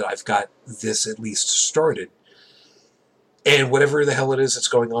make sure that I've got this at least started. And whatever the hell it is that's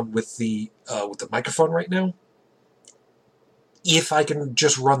going on with the microphone right now, if I can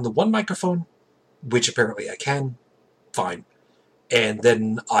just run the one microphone, which apparently I can, fine. And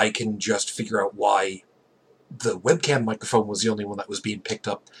then I can just figure out why the webcam microphone was the only one that was being picked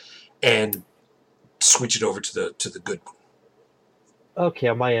up, and switch it over to the good one. Okay,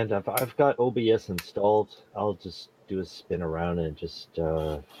 on my end, I've got OBS installed. I'll just do a spin around and just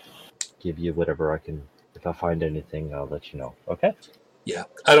give you whatever I can. If I find anything, I'll let you know. Okay? Yeah,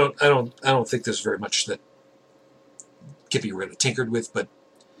 I don't think there's very much that can be really tinkered with, but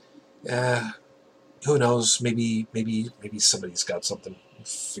who knows? Maybe somebody's got something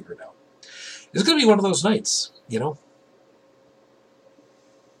figured out. It's gonna be one of those nights, you know.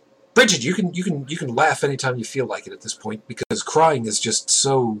 Bridget, you can laugh anytime you feel like it at this point, because crying is just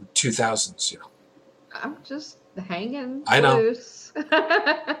so 2000s, you know. I'm just hanging I know. loose.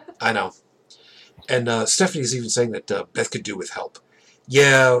 I know. And Stephanie's even saying that Beth could do with help.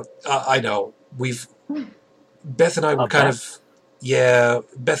 Yeah, I know. Beth and I were kind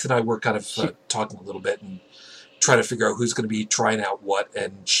of talking a little bit, and trying to figure out who's going to be trying out what,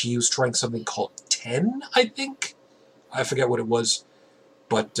 and she was trying something called 10, I think. I forget what it was,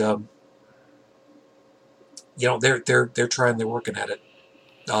 but they're trying, they're working at it.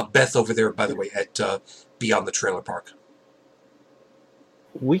 Beth over there, by the way, at Beyond the Trailer Park.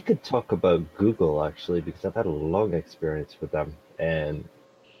 We could talk about Google actually, because I've had a long experience with them. And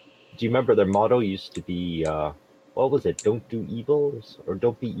do you remember their motto used to be, what was it? Don't do evil or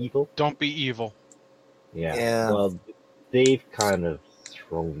don't be evil? Don't be evil. Yeah. Yeah. Well, they've kind of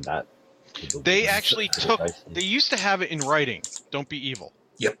thrown that. They actually they used to have it in writing. Don't be evil.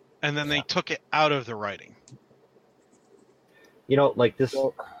 Yep. And then they took it out of the writing. You know, like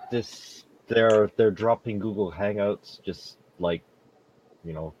they're dropping Google Hangouts, just like,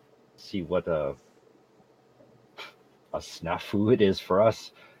 you know, see what a snafu it is for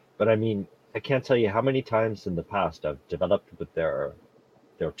us. But I mean, I can't tell you how many times in the past I've developed with their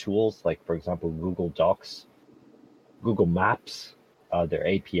tools, like for example Google Docs, Google Maps, their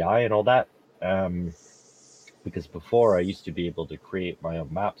API and all that. Because before I used to be able to create my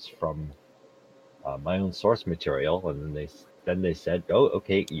own maps from my own source material, and then they said, oh,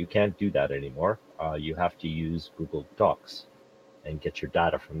 okay, you can't do that anymore. You have to use Google Docs and get your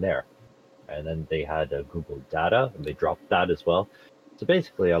data from there. And then they had a Google Data, and they dropped that as well. So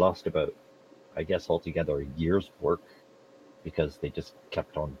basically, I lost about, I guess, altogether a year's work because they just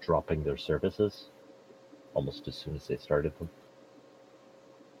kept on dropping their services almost as soon as they started them.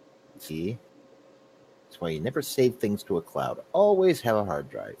 See? That's why you never save things to a cloud. Always have a hard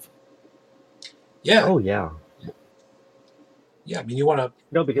drive. Yeah. Oh, yeah. Yeah, I mean, you want to...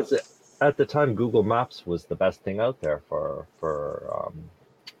 No, because at the time, Google Maps was the best thing out there for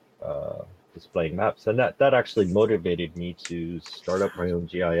displaying maps. And that actually motivated me to start up my own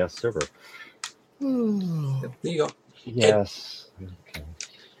GIS server. There you go. Yes.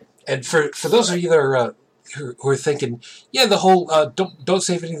 And for those of you that are who are thinking, yeah, the whole don't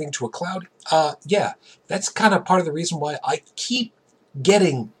save anything to a cloud. Yeah, that's kind of part of the reason why I keep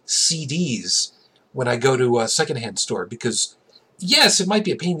getting CDs when I go to a secondhand store, because yes, it might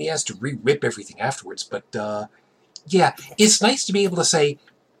be a pain in the ass to re-rip everything afterwards, but yeah, it's nice to be able to say,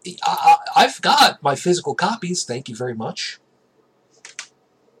 I've got my physical copies, thank you very much.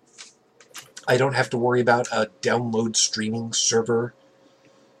 I don't have to worry about a download streaming server.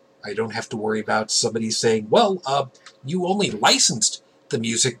 I don't have to worry about somebody saying, well, you only licensed the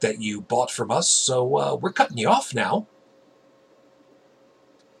music that you bought from us, so we're cutting you off now.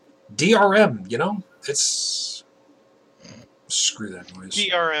 DRM, you know, it's... Screw that noise.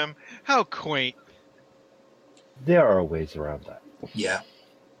 DRM, how quaint. There are ways around that. Yeah.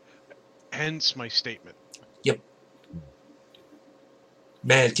 Hence my statement.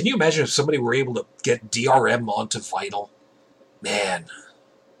 Man, can you imagine if somebody were able to get DRM onto vinyl? Man.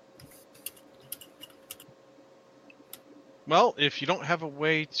 Well, if you don't have a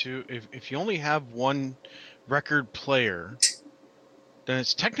way to... If you only have one record player, then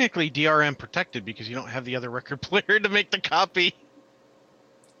it's technically DRM protected because you don't have the other record player to make the copy.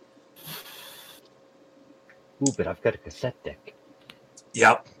 Ooh, but I've got a cassette deck.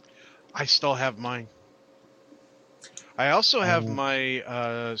 Yep. I still have mine. I also have my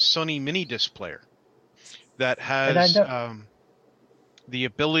Sony mini disc player that has the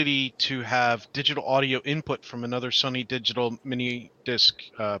ability to have digital audio input from another Sony digital mini disc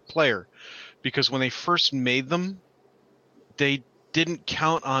player, because when they first made them, they didn't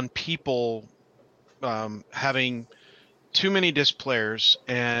count on people having too many disc players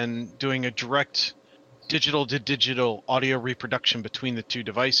and doing a direct digital to digital audio reproduction between the two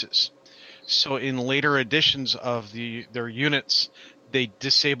devices. So in later editions of their units, they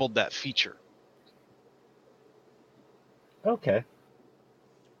disabled that feature. Okay.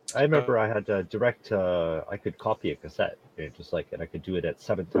 I remember I had a direct, I could copy a cassette, and I could do it at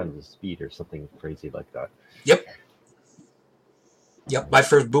 7 times the speed or something crazy like that. Yep. Yep, my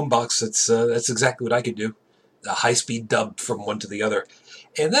first boombox, that's exactly what I could do. A high-speed dub from one to the other.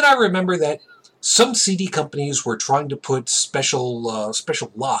 And then I remember that some CD companies were trying to put special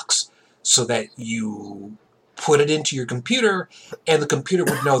locks so that you put it into your computer, and the computer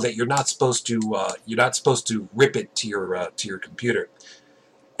would know that you're not supposed to rip it to your computer.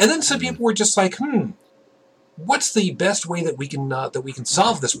 And then some people were just like, what's the best way that we can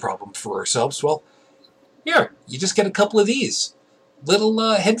solve this problem for ourselves? Well, here, you just get a couple of these little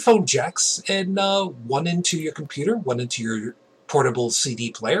headphone jacks, and one into your computer, one into your portable CD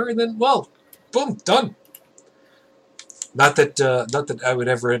player, and then, well, boom, done. Not that I would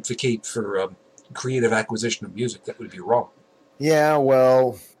ever advocate for creative acquisition of music. That would be wrong. Yeah,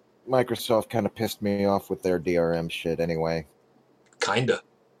 well, Microsoft kind of pissed me off with their DRM shit anyway. Kinda.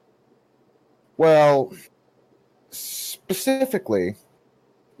 Well, Specifically,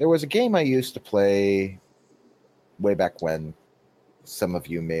 there was a game I used to play way back when. Some of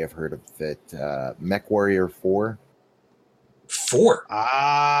you may have heard of it. MechWarrior 4. 4.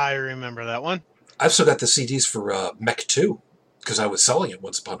 I remember that one. I've still got the CDs for Mech 2 because I was selling it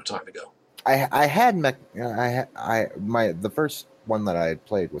once upon a time ago. I had Mech. The first one that I had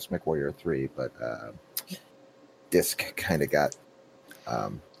played was MechWarrior 3, but disc kind of got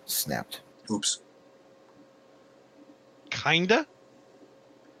snapped. Oops. Kinda?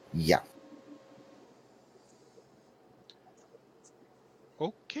 Yeah.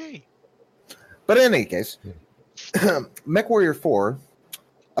 Okay. But in any case, MechWarrior 4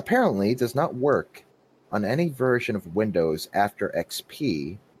 apparently does not work on any version of Windows after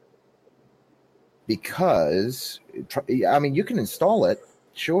XP because, I mean, you can install it,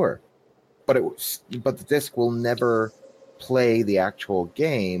 sure, but the disk will never play the actual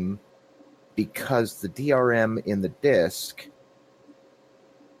game because the DRM in the disk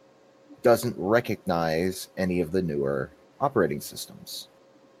doesn't recognize any of the newer operating systems.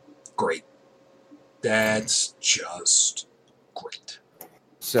 Great. That's just great.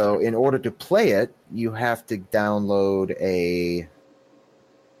 So in order to play it, you have to download a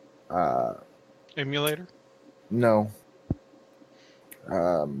emulator? No.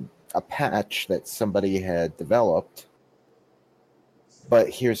 A patch that somebody had developed. But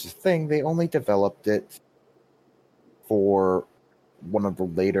here's the thing, they only developed it for one of the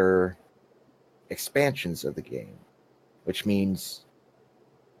later expansions of the game, which means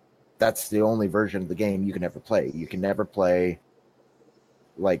that's the only version of the game you can ever play. You can never play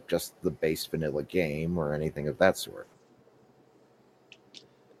like just the base vanilla game or anything of that sort.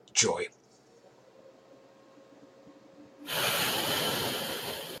 Joy.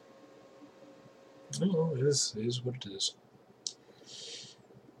 No, it is what it is.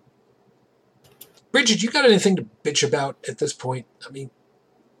 Bridget, you got anything to bitch about at this point? I mean,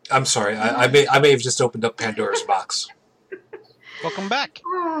 I'm sorry. I may have just opened up Pandora's box. Welcome back.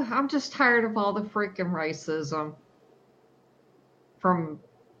 I'm just tired of all the freaking racism from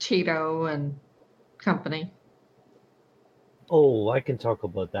Cheeto and company. Oh, I can talk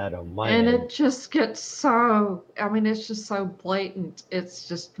about that on my And end. it just gets so, I mean, it's just so blatant. It's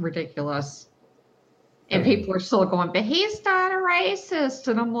just ridiculous. And people are still going, but he's not a racist.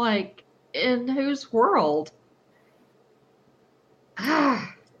 And I'm like, in whose world?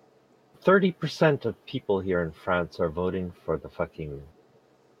 30% of people here in France are voting for the fucking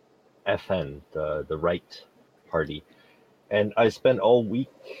FN, the right party. And I spent all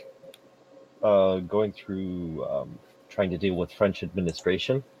week going through trying to deal with French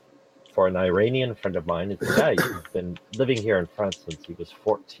administration. For an Iranian friend of mine, it's a guy who's been living here in France since he was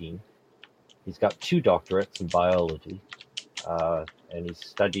 14. He's got 2 doctorates in biology, and he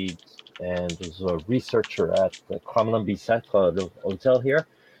studied and was a researcher at the Kremlin Bicêtre Hotel here.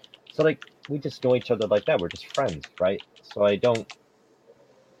 So, like, we just know each other like that. We're just friends, right? So you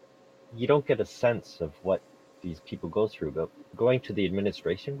don't get a sense of what these people go through. But going to the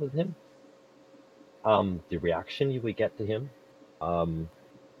administration with him, the reaction you would get to him,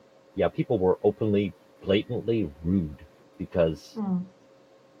 yeah, people were openly, blatantly rude because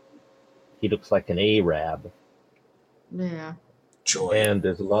he looks like an Arab. Yeah. Joy. And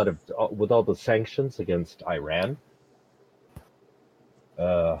there's a lot of, with all the sanctions against Iran,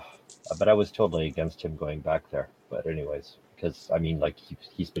 but I was totally against him going back there. But anyways, because, I mean, like,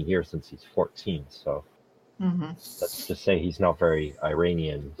 he's been here since he's 14, so let's just say he's not very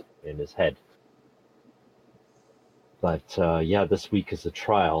Iranian in his head. But, yeah, this week is a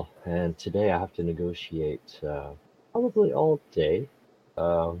trial, and today I have to negotiate probably all day.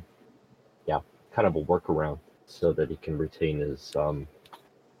 Yeah, kind of a workaround so that he can retain his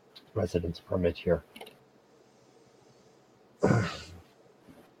residence permit here.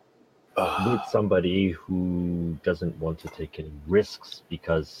 With somebody who doesn't want to take any risks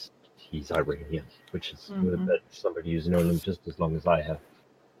because he's Iranian, which is good that somebody who's known him just as long as I have.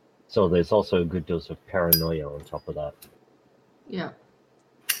 So there's also a good dose of paranoia on top of that. Yeah.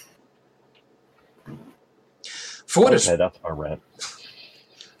 For what Okay, that's my rant.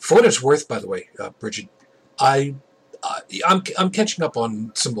 For what it's worth, by the way, Bridget, I'm catching up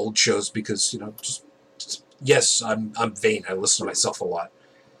on some old shows because, you know, yes, I'm vain. I listen to myself a lot.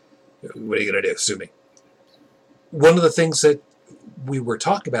 What are you going to do? Sue me. One of the things that we were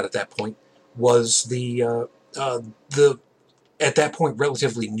talking about at that point was the at that point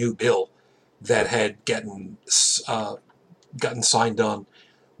relatively new bill that had gotten signed on,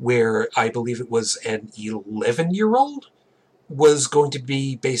 where I believe it was an 11-year-old was going to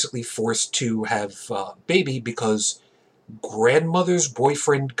be basically forced to have a baby because grandmother's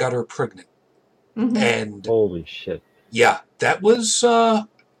boyfriend got her pregnant. And Holy shit. yeah, that was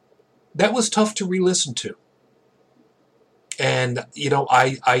tough to re-listen to. And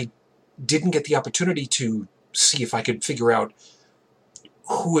I didn't get the opportunity to see if I could figure out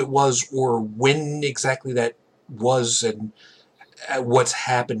who it was or when exactly that was and what's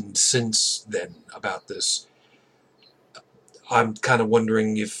happened since then about this. I'm kind of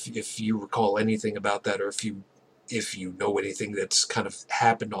wondering if you recall anything about that, or if you know anything that's kind of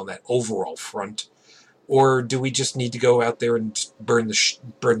happened on that overall front, or do we just need to go out there and burn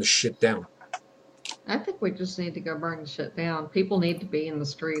the shit down? I think we just need to go burn the shit down. People need to be in the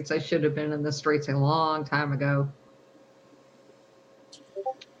streets. They should have been in the streets a long time ago.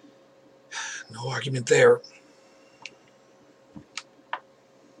 No argument there.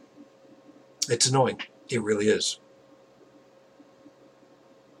 It's annoying. It really is.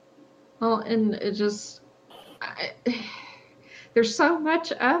 Well, and it just... there's so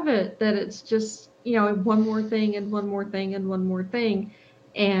much of it that it's just, one more thing and one more thing and one more thing.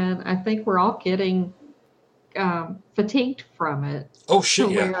 And I think we're all getting fatigued from it. Oh, shit,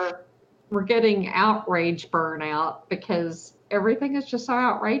 to yeah. where we're getting outrage burnout because everything is just so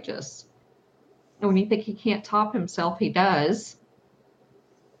outrageous. And when you think he can't top himself, he does.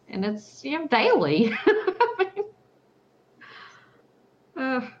 And it's, daily.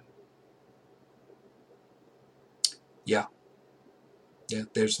 Yeah. Yeah,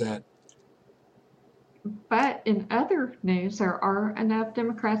 there's that. But in other news, there are enough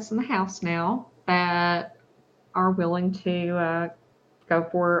Democrats in the House now that are willing to go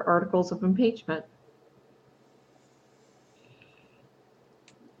for articles of impeachment.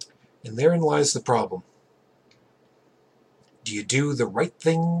 And therein lies the problem. Do you do the right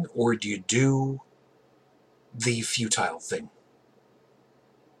thing, or do you do the futile thing?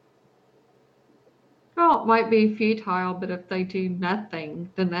 Well, it might be futile, but if they do nothing,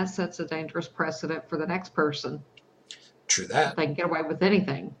 then that sets a dangerous precedent for the next person. True that. They can get away with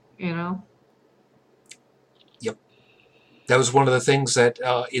anything, Yep. That was one of the things that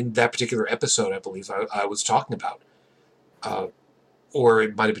in that particular episode, I believe, I was talking about. Or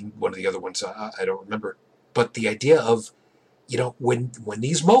it might have been one of the other ones, I don't remember. But the idea of, when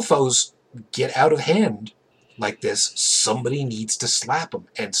these mofos get out of hand like this, somebody needs to slap them,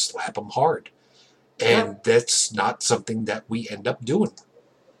 and slap them hard. And that's not something that we end up doing.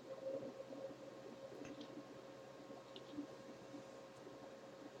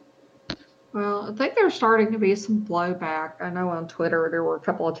 Well, I think there's starting to be some blowback. I know on Twitter there were a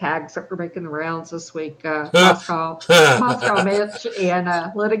couple of tags that were making the rounds this week. Moscow Mitch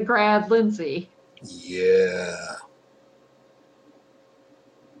and Leningrad Lindsay. Yeah.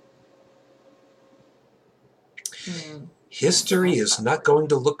 History is not going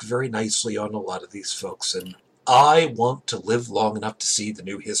to look very nicely on a lot of these folks, and I want to live long enough to see the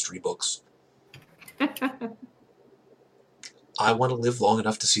new history books. I want to live long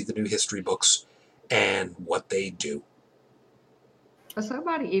enough to see the new history books and what they do.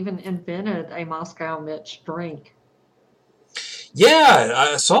 Somebody even invented a Moscow Mitch drink. Yeah,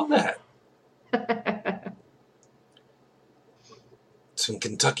 I saw that. Some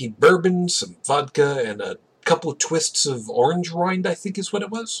Kentucky bourbon, some vodka, and a couple of twists of orange rind, I think is what it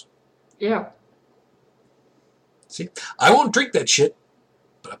was. Yeah. See, I won't drink that shit,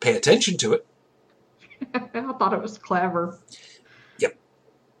 but I pay attention to it. I thought it was clever. Yep.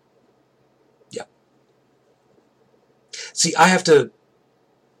 See, I have to,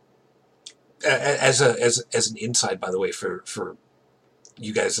 as an inside, by the way, for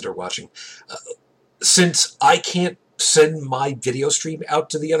you guys that are watching, since I can't send my video stream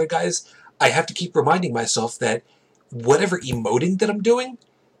out to the other guys, I have to keep reminding myself that whatever emoting that I'm doing,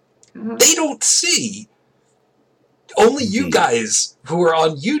 they don't see. Only you guys who are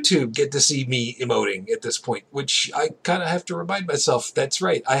on YouTube get to see me emoting at this point, which I kind of have to remind myself. That's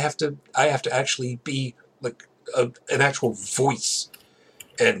right. I have to actually be like an actual voice,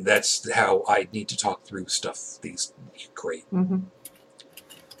 and that's how I need to talk through stuff. Great. Mm-hmm.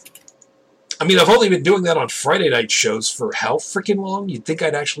 I mean, I've only been doing that on Friday night shows for how freaking long? You'd think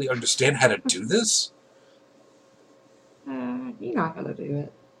I'd actually understand how to do this? You know how to do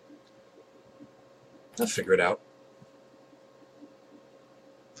it. I'll figure it out.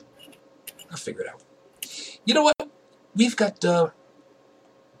 You know what? We've got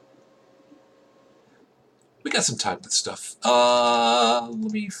some time with stuff.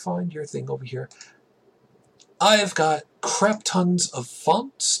 Let me find your thing over here. I've got crap tons of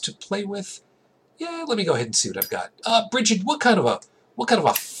fonts to play with. Yeah, let me go ahead and see what I've got. Bridget, what kind of a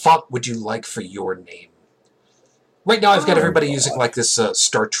font would you like for your name? Right now, I've got everybody using like this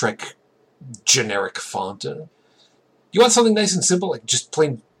Star Trek generic font. You want something nice and simple, like just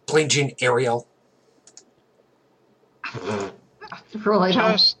plain Jane Arial? Really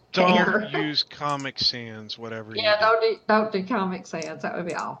Just don't care. don't use Comic Sans, whatever Yeah, you do. don't do Comic Sans. That would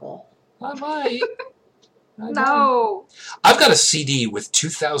be awful. I might. No. I've got a CD with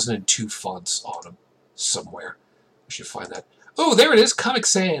 2002 fonts on them somewhere. I should find that. Oh, there it is, Comic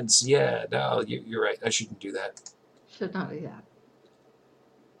Sans. Yeah, no, you're right. I shouldn't do that. Should not do that.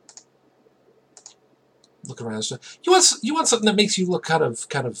 Look around. You want something that makes you look kind of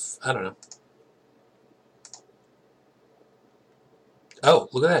I don't know. Oh,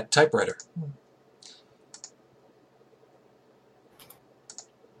 look at that typewriter.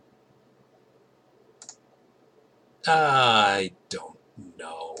 I don't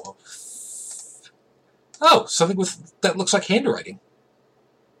know. Oh, something that looks like handwriting.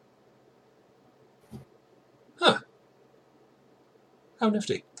 Huh. How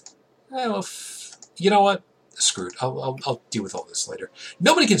nifty. Well, you know what? Screw it. I'll deal with all this later.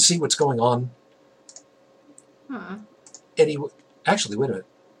 Nobody can see what's going on. Huh. Anyway, actually, wait a minute.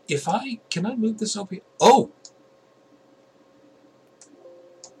 Can I move this over here? Oh!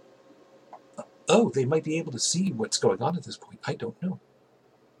 Oh, they might be able to see what's going on at this point. I don't know.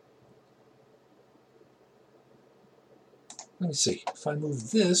 Let me see. If I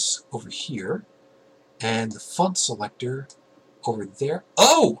move this over here, and the font selector over there.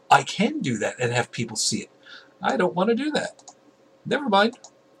 Oh! I can do that and have people see it. I don't want to do that. Never mind.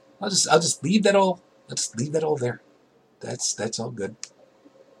 I'll just leave that all. I'll just leave that all there. That's all good.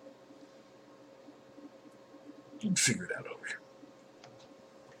 You can figure it out over here.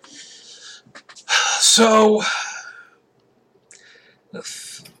 So,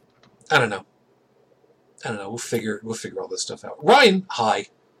 I don't know. We'll figure all this stuff out. Ryan, hi.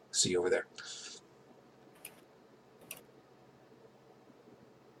 See you over there.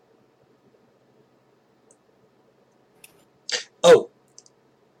 Oh,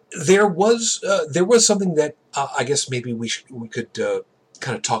 there was something that I guess maybe we could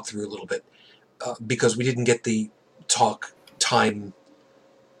kind of talk through a little bit because we didn't get the talk time,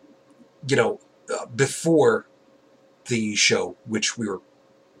 before the show, which we were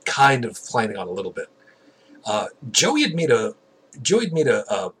kind of planning on a little bit. Joey had made a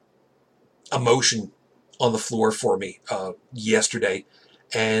motion on the floor for me yesterday,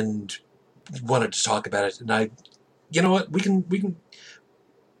 and wanted to talk about it. And you know what, we can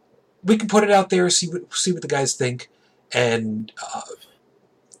put it out there, see what the guys think, and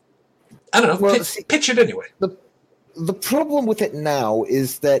I don't know, Well, pitch it anyway. The problem with it now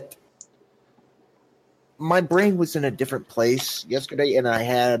is that my brain was in a different place yesterday, and I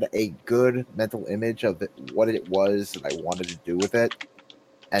had a good mental image of what it was that I wanted to do with it.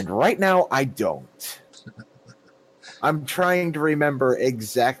 And right now, I don't. I'm trying to remember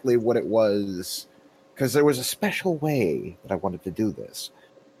exactly what it was, because there was a special way that I wanted to do this.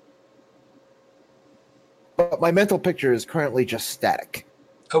 But my mental picture is currently just static.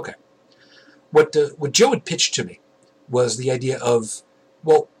 Okay. What Joe had pitched to me was the idea of,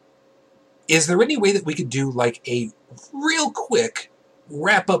 well, is there any way that we could do like a real quick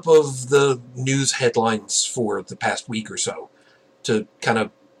wrap-up of the news headlines for the past week or so to kind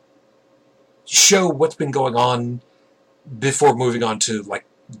of show what's been going on before moving on to like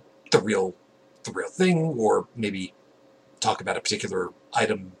the real thing, or maybe talk about a particular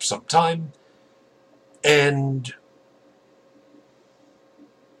item sometime. And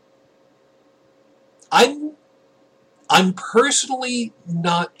I'm personally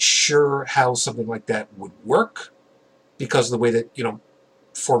not sure how something like that would work because of the way that,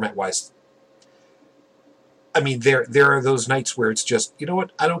 format-wise. I mean, there are those nights where it's just, you know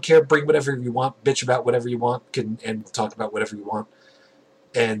what, I don't care, bring whatever you want, bitch about whatever you want, and we'll talk about whatever you want.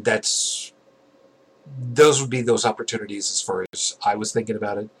 And those would be those opportunities as far as I was thinking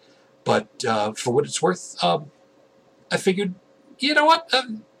about it. But for what it's worth, I figured, you know what,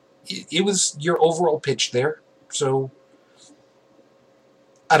 it was your overall pitch there, so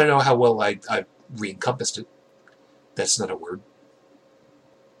I don't know how well I re-encompassed it. That's not a word.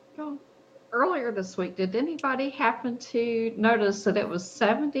 Well, earlier this week, did anybody happen to notice that it was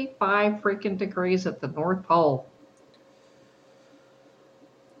 75 freaking degrees at the North Pole?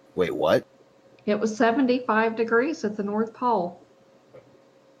 Wait, what? It was 75 degrees at the North Pole.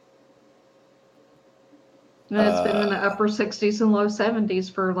 And it's been in the upper 60s and low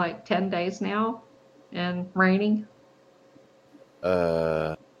 70s for like 10 days now, and raining.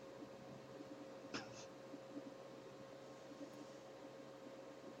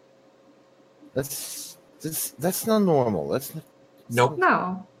 That's not normal. Nope.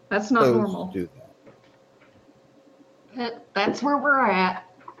 No, that's not normal. Do that. That's where we're at.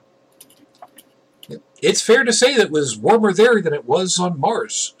 It's fair to say that it was warmer there than it was on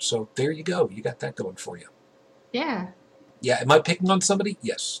Mars. So there you go. You got that going for you. Yeah, Yeah, am I picking on somebody?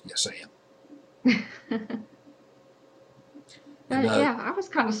 Yes, I am. And, Yeah, I was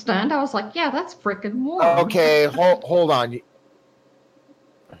kind of stunned. I was like, yeah, that's freaking warm. Okay, hold on.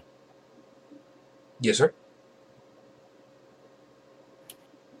 yes, sir.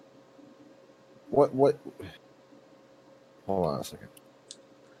 What? Hold on a second.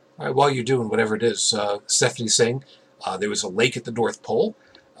 All right, while you're doing whatever it is, Stephanie's saying there was a lake at the North Pole.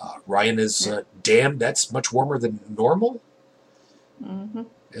 Ryan is, damn, that's much warmer than normal. Mm-hmm.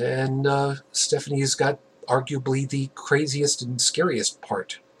 And Stephanie's got arguably the craziest and scariest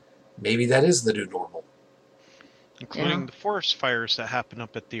part. Maybe that is the new normal. Including Yeah. the forest fires that happen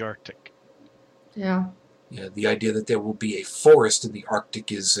up at the Arctic. Yeah. Yeah, the idea that there will be a forest in the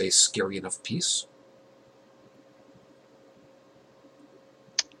Arctic is a scary enough piece.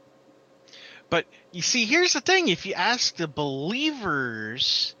 But you see, here's the thing: if you ask the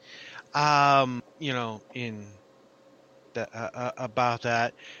believers, in that about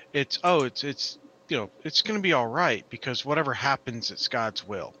that, it's it's going to be all right because whatever happens, it's God's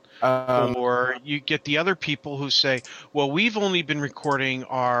will. Or you get the other people who say, well, we've only been recording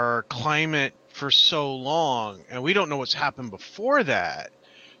our climate for so long and we don't know what's happened before that.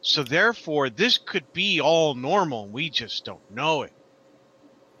 So therefore, this could be all normal. We just don't know it.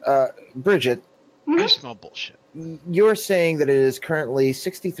 Bridget, I smell bullshit. you're saying that it is currently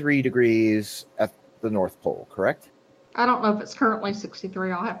 63 degrees at the North Pole, correct? I don't know if it's currently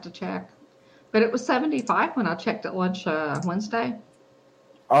 63. I'll have to check. But it was 75 when I checked at lunch Wednesday.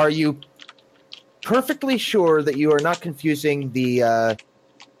 Are you perfectly sure that you are not confusing the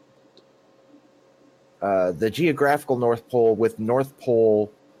geographical North Pole with North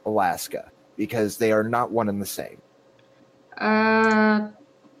Pole, Alaska? Because they are not one and the same.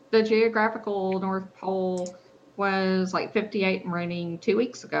 The geographical North Pole was like 58 and raining 2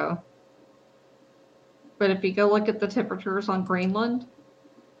 weeks ago. But if you go look at the temperatures on Greenland,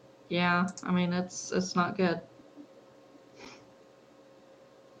 yeah, I mean, it's not good.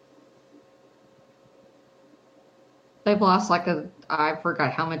 They've lost I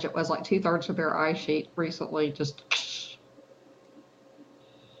forgot how much it was, like 2/3 of their ice sheet recently. Just.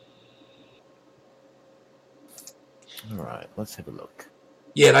 All right, let's have a look.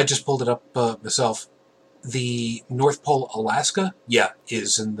 Yeah, and I just pulled it up myself. The North Pole, Alaska,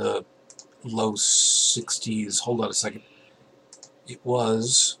 is in the low 60s. Hold on a second. It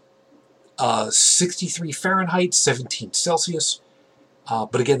was 63 Fahrenheit, 17 Celsius.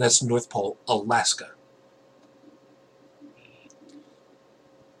 But again, that's North Pole, Alaska.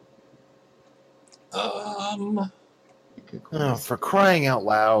 Oh, for crying out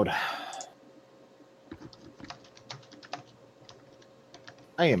loud.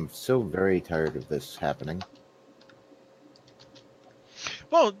 I am so very tired of this happening.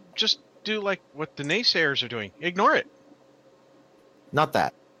 Well, just do like what the naysayers are doing. Ignore it. Not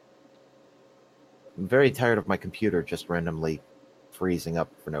that. I'm very tired of my computer just randomly freezing up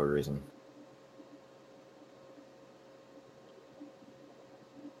for no reason.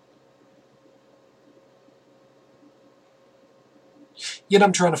 Yet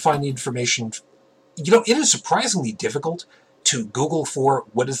I'm trying to find the information. It is surprisingly difficult to Google for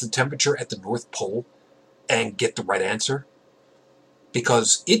what is the temperature at the North Pole and get the right answer.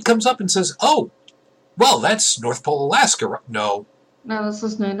 Because it comes up and says, oh, well, that's North Pole, Alaska. No. No, this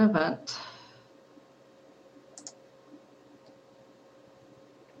is Nunavut.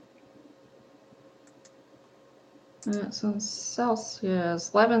 It's in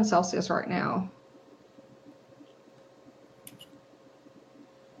Celsius, 11 Celsius right now.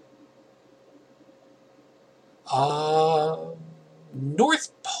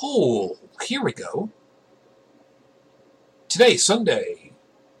 North Pole. Here we go. Today, Sunday,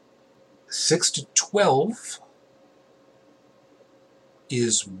 6 to 12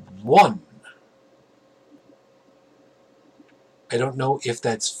 is 1. I don't know if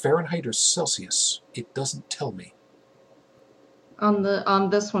that's Fahrenheit or Celsius. It doesn't tell me. On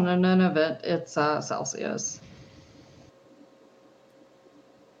this one, in Nunavut, it's Celsius.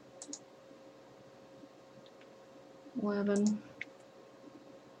 $11.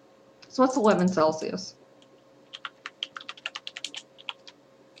 So what's 11 Celsius?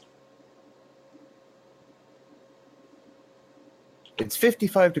 It's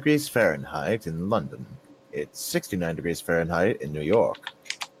 55 degrees Fahrenheit in London. It's 69 degrees Fahrenheit in New York.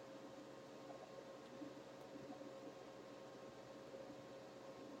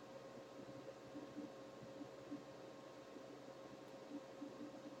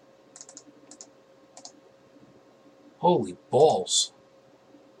 Holy balls.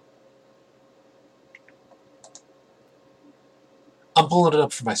 I'm pulling it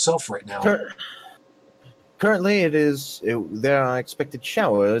up for myself right now. Currently, there are expected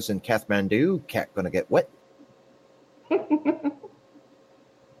showers in Kathmandu. Cat gonna get wet.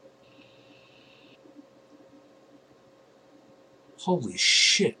 Holy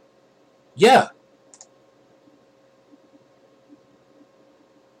shit. Yeah.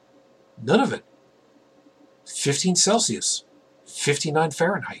 None of it. 15 Celsius. 59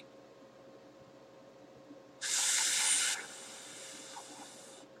 Fahrenheit.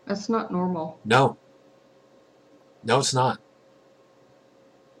 That's not normal. No. No, it's not.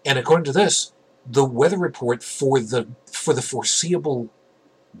 And according to this, the weather report for the foreseeable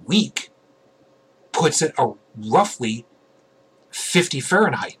week puts it a roughly 50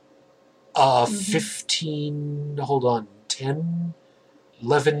 Fahrenheit. 15, hold on, 10,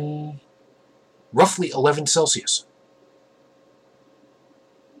 11, roughly 11 Celsius.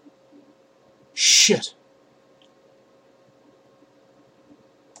 Shit.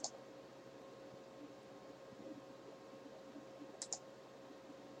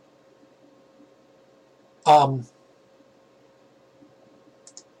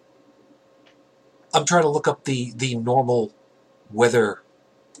 I'm trying to look up the normal weather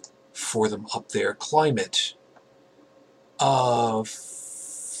for them up there. Climate.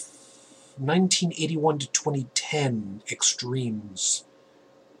 1981 to 2010 extremes.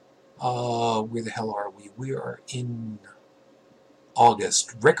 Where the hell are we? We are in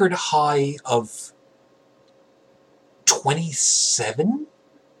August. Record high of 27?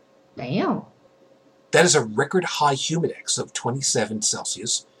 Damn. That is a record high humidex of 27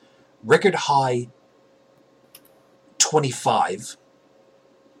 Celsius. Record high 25,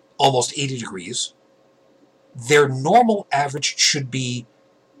 almost 80 degrees. Their normal average should be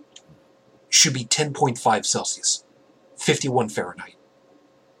 10.5 Celsius, 51 Fahrenheit.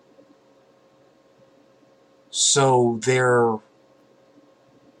 So they're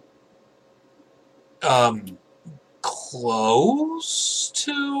close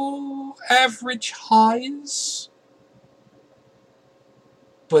to average highs,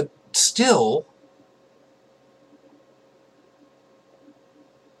 but still,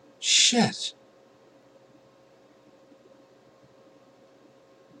 shit.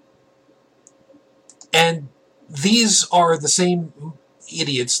 And these are the same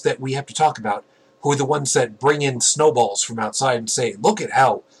idiots that we have to talk about, who are the ones that bring in snowballs from outside and say, look at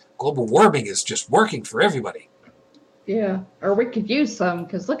how global warming is just working for everybody. Yeah, or we could use some,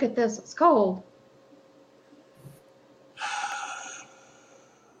 because look at this, it's cold.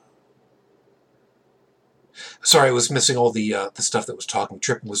 Sorry, I was missing all the stuff that was talking.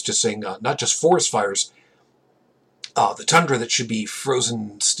 Trippin was just saying, not just forest fires. The tundra that should be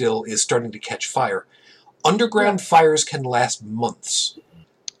frozen still is starting to catch fire. Underground fires can last months.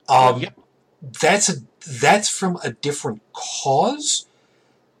 Yep. That's from a different cause.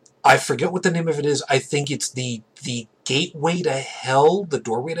 I forget what the name of it is. I think it's the gateway to hell, the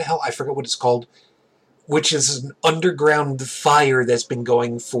doorway to hell. I forget what it's called, which is an underground fire that's been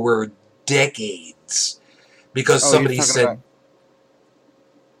going for decades. Because somebody said...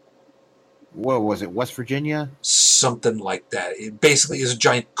 What was it, West Virginia? Something like that. It basically is a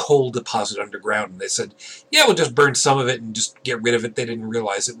giant coal deposit underground. And they said, yeah, we'll just burn some of it and just get rid of it. They didn't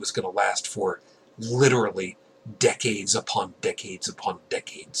realize it was going to last for literally decades upon decades upon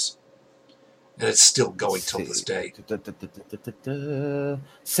decades. And it's still going till this day.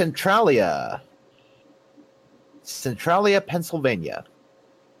 Centralia, Pennsylvania.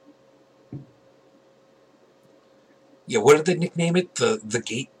 Yeah, what did they nickname it? The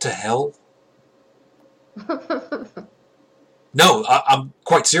gate to hell? No, I'm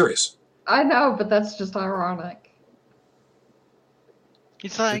quite serious. I know, but that's just ironic.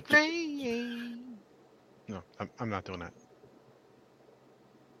 It's like rain. No, I'm not doing that.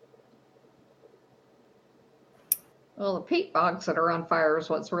 Well, the peat bogs that are on fire is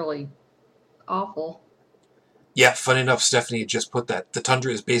what's really awful. Yeah, funny enough, Stephanie had just put that. The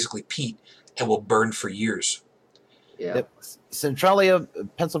tundra is basically peat and will burn for years. Yeah. Centralia,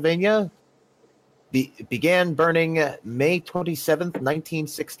 Pennsylvania began burning May 27th,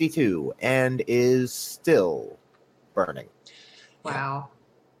 1962, and is still burning. Wow.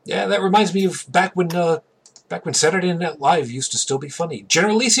 Yeah, that reminds me of back when Saturday Night Live used to still be funny.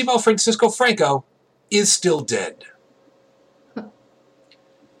 Generalissimo Francisco Franco is still dead.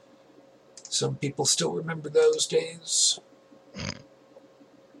 Some people still remember those days.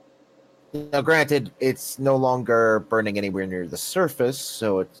 Now, granted, it's no longer burning anywhere near the surface,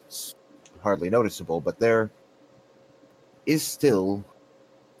 so it's hardly noticeable, but there is still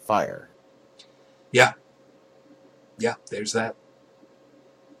fire. Yeah. Yeah, there's that.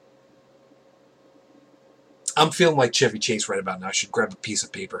 I'm feeling like Chevy Chase right about now. I should grab a piece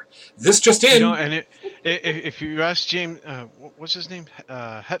of paper. This just in. And if you ask James, what's his name,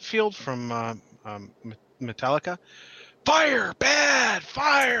 Hetfield from Metallica, fire bad.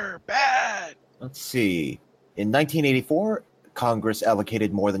 Let's see. In 1984, Congress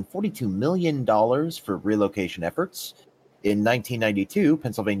allocated more than $42 million for relocation efforts. In 1992,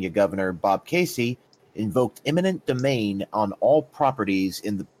 Pennsylvania Governor Bob Casey invoked eminent domain on all properties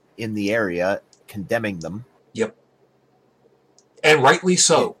in the area, condemning them. Yep. And rightly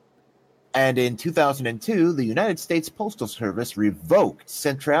so. And in 2002, the United States Postal Service revoked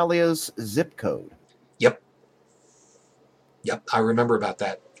Centralia's zip code. Yep, I remember about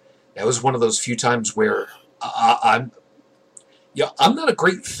that. That was one of those few times where I'm not a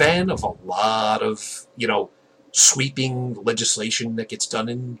great fan of a lot of, sweeping legislation that gets done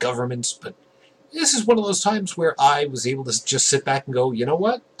in governments, but this is one of those times where I was able to just sit back and go, you know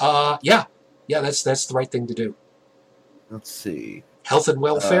what? Yeah, that's the right thing to do. Let's see. Health and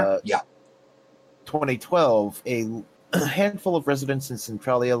welfare? Yeah. 2012, a handful of residents in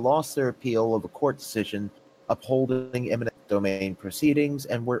Centralia lost their appeal of a court decision upholding eminent domain proceedings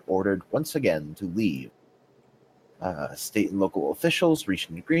and were ordered once again to leave. State and local officials reached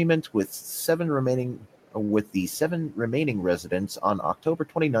an agreement with the 7 remaining residents on October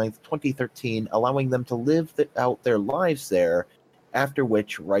 29th, 2013, allowing them to live out their lives there, after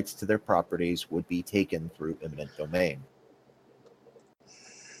which rights to their properties would be taken through eminent domain.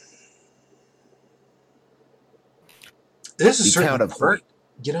 There's a certain point.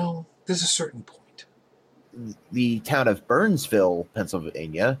 There's a certain point. The town of Burnsville,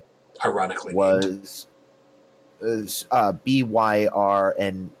 Pennsylvania, ironically was Byrne.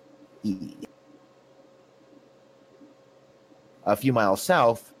 A few miles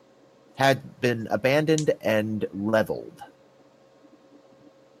south, had been abandoned and leveled.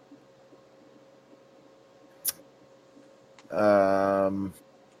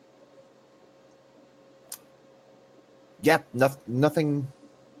 Yeah, nothing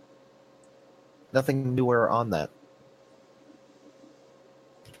newer on that.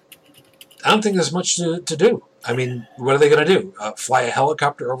 I don't think there's much to do. I mean, what are they going to do? Fly a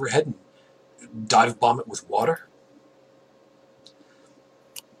helicopter overhead and dive bomb it with water?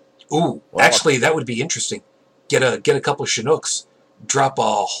 Ooh, well, actually, that would be interesting. Get a couple of Chinooks, drop a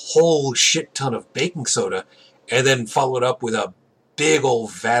whole shit ton of baking soda, and then follow it up with a big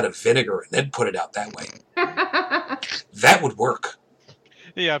old vat of vinegar, and then put it out that way. That would work.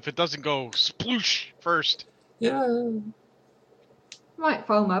 Yeah, if it doesn't go sploosh first. Yeah. Might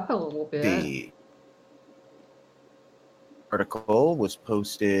foam up a little bit. The article was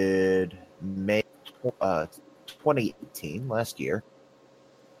posted May 2018, last year.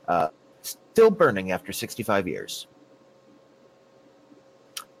 Still burning after 65 years.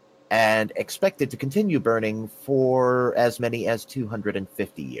 And expected to continue burning for as many as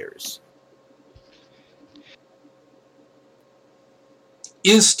 250 years.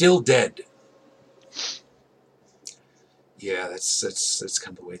 Is still dead. Yeah, that's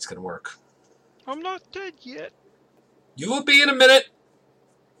kind of the way it's going to work. I'm not dead yet. You will be in a minute.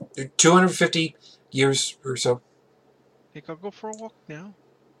 250 years or so. Think I'll go for a walk now.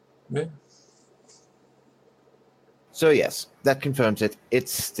 Yeah. So yes, that confirms it.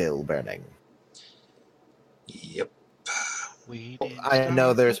 It's still burning. Yep. I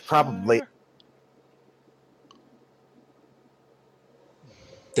know there's probably...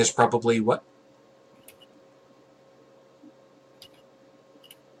 There's probably what?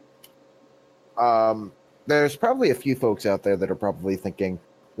 There's probably a few folks out there that are probably thinking,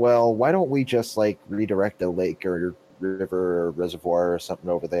 well, why don't we just redirect a lake or river or reservoir or something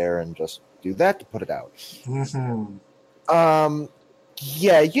over there and just do that to put it out? Mm-hmm.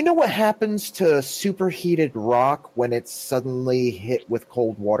 Yeah, you know what happens to superheated rock when it's suddenly hit with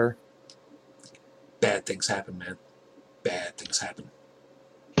cold water? Bad things happen, man. Bad things happen.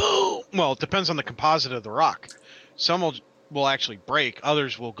 Boom! Well, it depends on the composite of the rock. Some will actually break.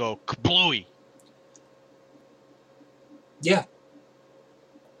 Others will go kablooey. Yeah.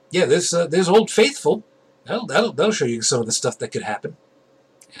 Yeah, there's Old Faithful. That'll show you some of the stuff that could happen.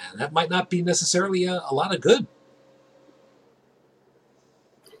 And that might not be necessarily a lot of good.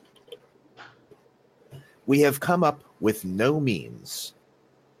 We have come up with no means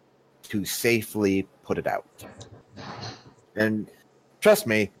to safely put it out. And trust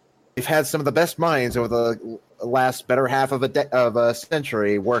me, we've had some of the best minds over the last better half of a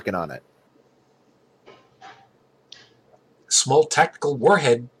century working on it. Small tactical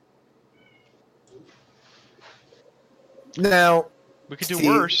warhead. Now, we could do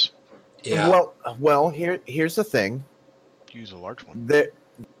worse. Yeah. Well, here's the thing. Use a large one.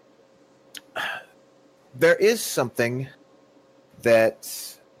 there is something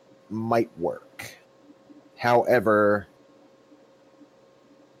that might work. However,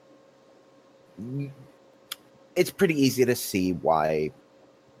 it's pretty easy to see why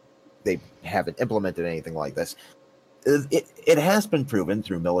they haven't implemented anything like this. It has been proven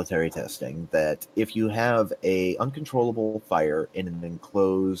through military testing that if you have a uncontrollable fire in an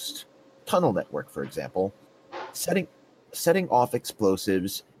enclosed tunnel network, for example, setting off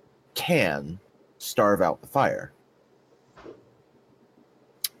explosives can starve out the fire.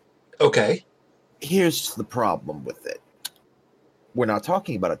 Okay. Here's the problem with it. We're not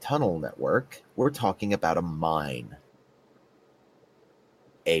talking about a tunnel network. We're talking about a mine.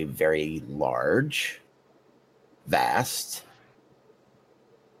 A very large, vast,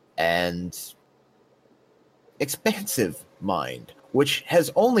 and expansive mine, which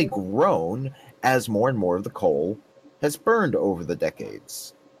has only grown as more and more of the coal has burned over the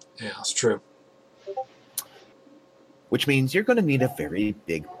decades. Yeah, that's true. Which means you're going to need a very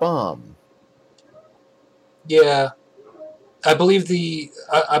big bomb. Yeah. I believe the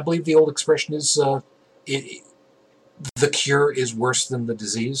old expression is the cure is worse than the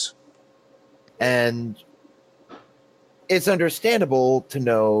disease. And it's understandable to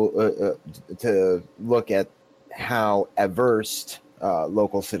know, to look at how averse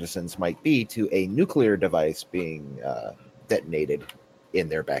local citizens might be to a nuclear device being detonated in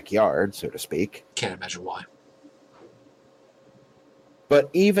their backyard, so to speak. Can't imagine why. But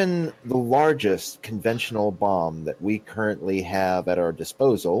even the largest conventional bomb that we currently have at our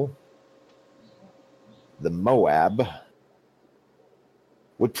disposal, the Moab,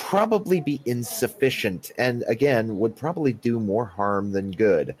 would probably be insufficient and, again, would probably do more harm than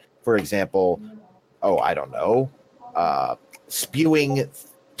good. For example, spewing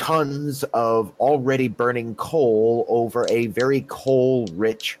tons of already burning coal over a very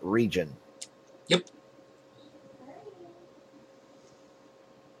coal-rich region. Yep.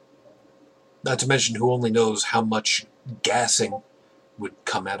 Not to mention, who only knows how much gassing would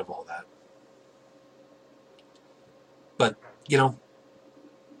come out of all that. But, don't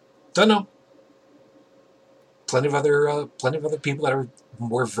know. Plenty of other people that are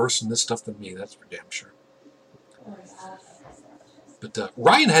more versed in this stuff than me. That's for damn sure. But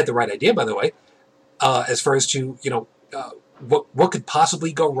Ryan had the right idea, by the way, as far as to what could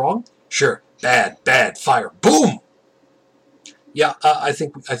possibly go wrong. Sure, bad fire, boom. Yeah, I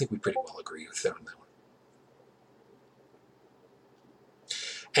think we pretty well agree with that on that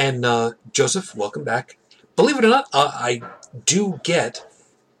one. And Joseph, welcome back. Believe it or not, I do get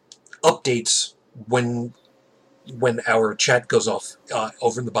updates when our chat goes off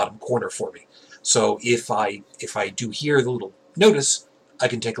over in the bottom corner for me. So if I do hear the little notice, I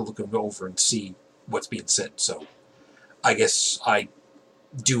can take a look over and see what's being said. So I guess I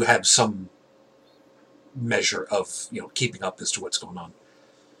do have some measure of keeping up as to what's going on.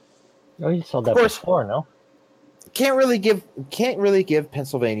 Oh, you saw that before, no? Can't really give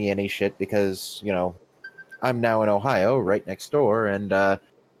Pennsylvania any shit because I'm now in Ohio, right next door, and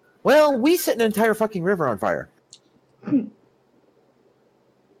we set an entire fucking river on fire.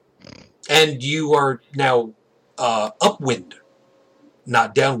 And you are now upwind,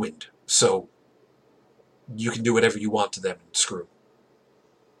 not downwind, so you can do whatever you want to them and screw.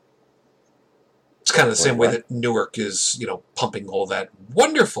 It's kind of the same way that Newark is, pumping all that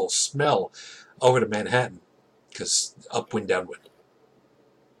wonderful smell over to Manhattan, because upwind, downwind.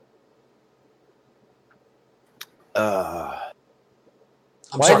 Why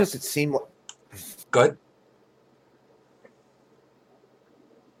does it seem like... Go ahead.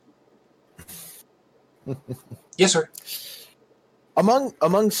 Yes, sir.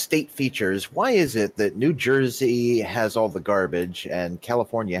 Among state features, why is it that New Jersey has all the garbage and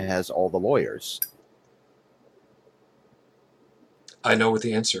California has all the lawyers? I know what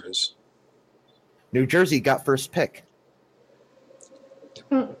the answer is. New Jersey got first pick.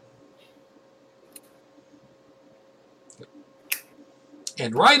 And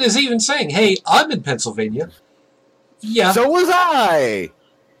Ryan is even saying, hey, I'm in Pennsylvania. Yeah. So was I!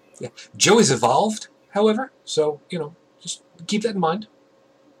 Yeah. Joey's evolved, however, so, just keep that in mind.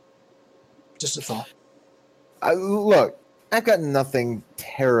 Just a thought. Look, I've got nothing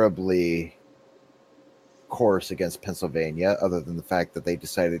terribly coarse against Pennsylvania, other than the fact that they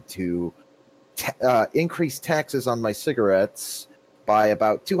decided to increase taxes on my cigarettes by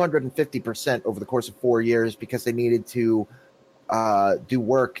about 250% over the course of 4 years because they needed to do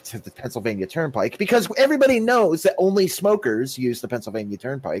work to the Pennsylvania Turnpike, because everybody knows that only smokers use the Pennsylvania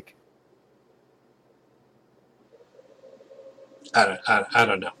Turnpike. I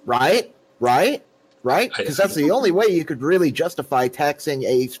don't know. Right? Because that's the only way you could really justify taxing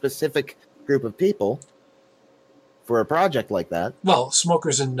a specific group of people. for a project like that. Well,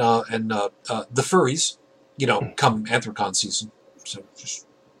 smokers and the furries, come Anthrocon season. So just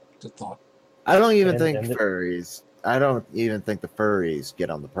the thought. I don't even And- think and the- furries. I don't even think the furries get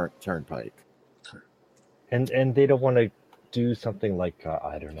on the turnpike. And they don't want to do something like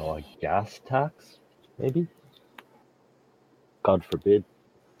I don't know, a gas tax, maybe. God forbid.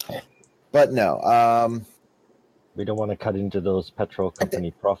 But no. We don't want to cut into those petrol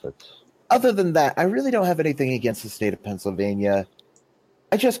company profits. Other than that, I really don't have anything against the state of Pennsylvania.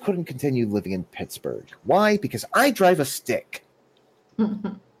 I just couldn't continue living in Pittsburgh. Why? Because I drive a stick.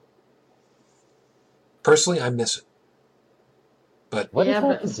 Personally, I miss it. But What yeah, does that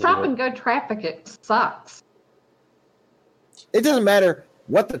but have to stop do with- and go traffic, it sucks. It doesn't matter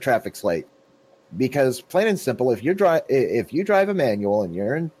what the traffic's like, because plain and simple, if you drive a manual and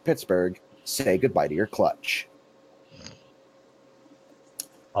you're in Pittsburgh, say goodbye to your clutch.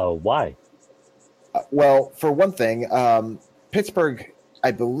 Why? Well, for one thing, Pittsburgh,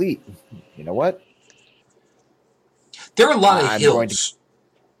 I believe. You know what? there are a lot of I'm hills. going to-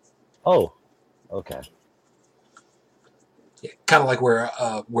 Oh, okay. Yeah, kind of like where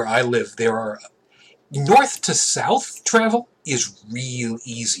I live. There are north to south travel is real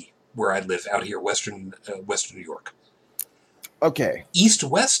easy where I live out here, western New York. Okay. East to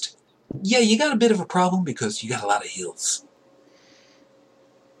west, yeah, you got a bit of a problem because you got a lot of hills.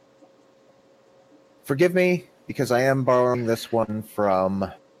 Forgive me, because I am borrowing this one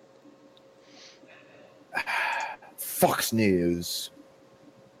from Fox News.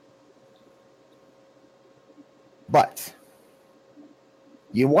 But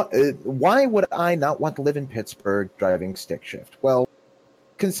why would I not want to live in Pittsburgh driving stick shift? Well,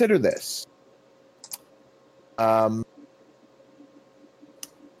 consider this. Where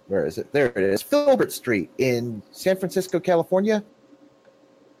is it? There it is. Filbert Street in San Francisco, California.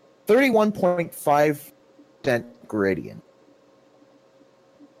 31.5% gradient.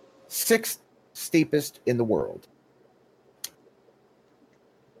 Sixth steepest in the world.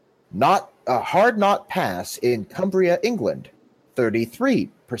 Not a hard knot pass in Cumbria, England.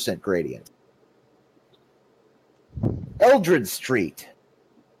 33% gradient. Eldred Street,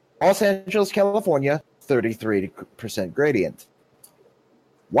 Los Angeles, California. 33% gradient.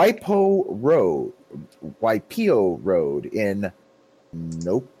 Waipio Road in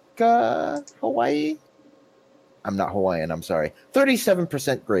Noka, Hawaii? I'm not Hawaiian, I'm sorry.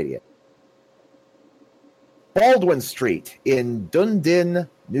 37% gradient. Baldwin Street in Dunedin,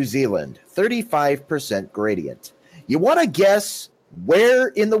 New Zealand. 35% gradient. You want to guess where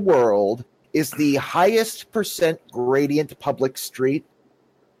in the world is the highest percent gradient public street?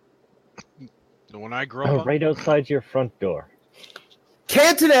 The one I grew Oh, up on? right outside your front door.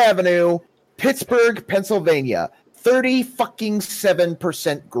 Canton Avenue, Pittsburgh, Pennsylvania.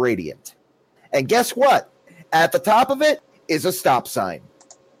 37% gradient. And guess what? At the top of it is a stop sign.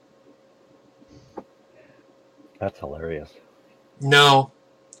 That's hilarious. No,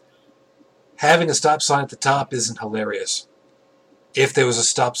 having a stop sign at the top isn't hilarious. If there was a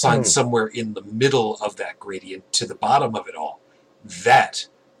stop sign somewhere in the middle of that gradient to the bottom of it all, that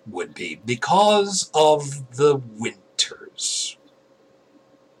would be because of the winters.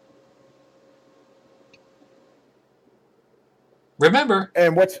 Remember,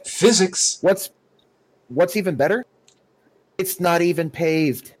 And physics. what's even better? It's not even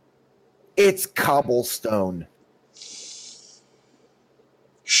paved. It's cobblestone.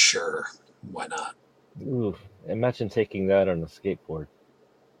 Sure, why not? Ooh, imagine taking that on a skateboard.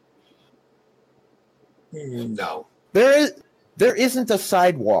 No. There isn't a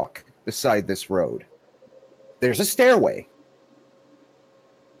sidewalk beside this road. There's a stairway.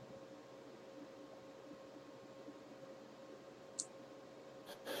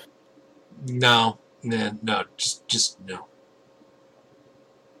 No. Nah, no. Just no.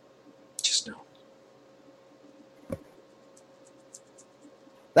 Just no.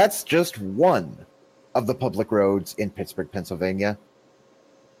 That's just one of the public roads in Pittsburgh, Pennsylvania.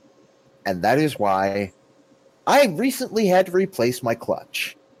 And that is why I recently had to replace my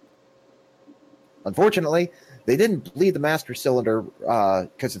clutch. Unfortunately, they didn't bleed the master cylinder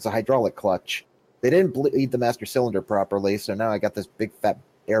because it's a hydraulic clutch. They didn't bleed the master cylinder properly, so now I got this big fat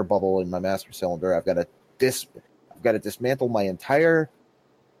air bubble in my master cylinder. I've got to dismantle my entire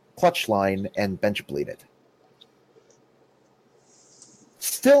clutch line and bench bleed it.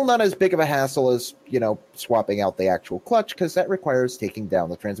 Still not as big of a hassle as, swapping out the actual clutch, because that requires taking down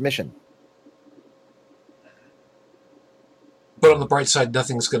the transmission. But on the bright side,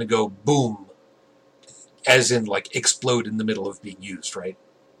 nothing's going to go boom, as in, like, explode in the middle of being used, right?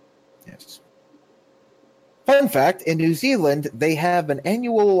 Yes. Fun fact, in New Zealand, they have an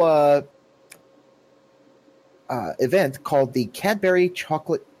annual event called the Cadbury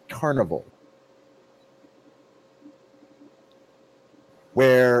Chocolate Carnival,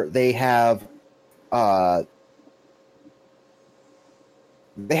 where they have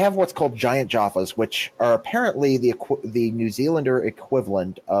what's called giant Jaffas, which are apparently the New Zealander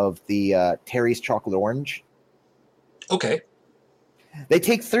equivalent of the Terry's Chocolate Orange. Okay. They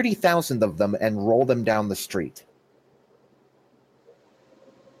take 30,000 of them and roll them down the street.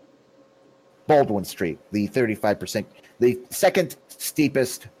 Baldwin Street, the 35%, the second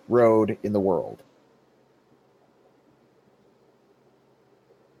steepest road in the world.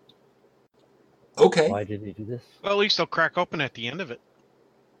 Okay. Why did he do this? Well, at least they'll crack open at the end of it.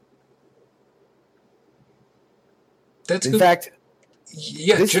 That's In good. fact,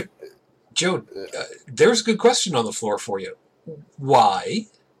 Yeah, this- Joe, there's a good question on the floor for you. Why?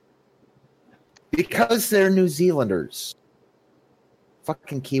 because they're New Zealanders.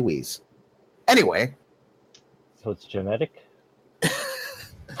 Fucking Kiwis. Anyway, So it's genetic?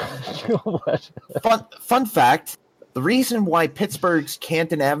 What? fun fact, the reason why Pittsburgh's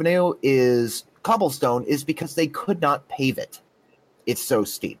Canton Avenue is cobblestone is because they could not pave it. It's so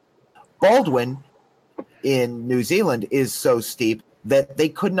steep. Baldwin in New Zealand is so steep that they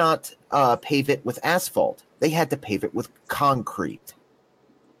could not pave it with asphalt. They had to pave it with concrete.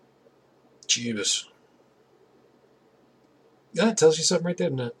 Jeebus. Yeah, it tells you something right there,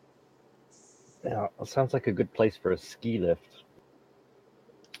 doesn't it? Yeah, it sounds like a good place for a ski lift.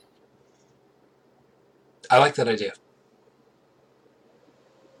 I like that idea.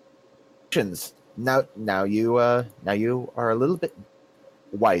 Now you are a little bit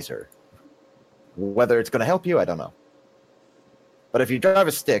wiser. Whether it's going to help you, I don't know. But if you drive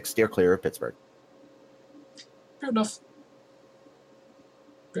a stick, steer clear of Pittsburgh. Fair enough.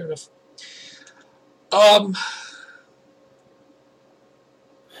 Fair enough.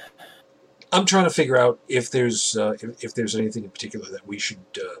 I'm trying to figure out if there's anything in particular that we should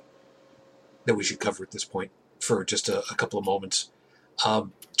cover at this point for just a couple of moments.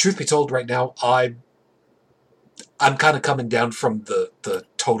 Truth be told, right now I'm kind of coming down from the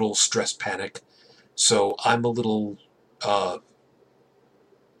total stress panic, so I'm a little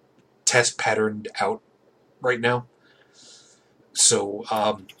test patterned out right now. So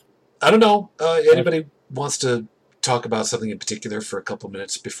I don't know. Anybody wants to talk about something in particular for a couple of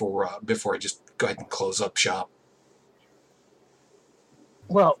minutes before I just go ahead and close up shop?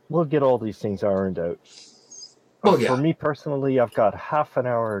 Well, we'll get all these things ironed out. Oh, yeah. For me personally, I've got half an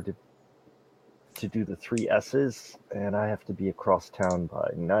hour to do the 3 S's, and I have to be across town by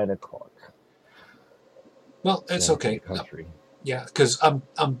 9 o'clock. Well, it's Yeah, okay. Country. Yeah, because I'm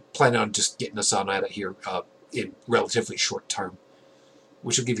planning on just getting us on out of here in relatively short term,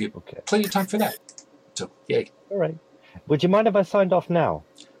 which will give you Okay. plenty of time for that. So, yay. All right. Would you mind if I signed off now?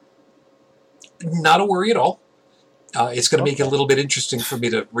 Not a worry at all. It's going to make it a Okay. little bit interesting for me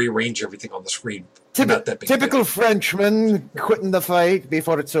to rearrange everything on the screen. Not that big a Typical deal. Frenchman quitting the fight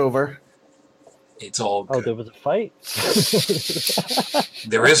before it's over. It's all Oh, good. there was a fight?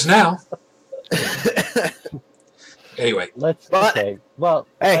 There is now. Anyway, Let's But- okay. Well,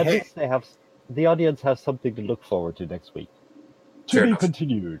 Hey, at hey. least the audience has something to look forward to next week. To Fair be enough.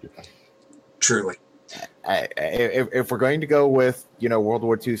 continued. truly. If we're going to go with World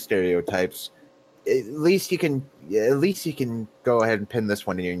War II stereotypes, at least you can go ahead and pin this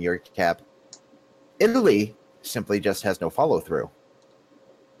one in your cap. Italy simply just has no follow through.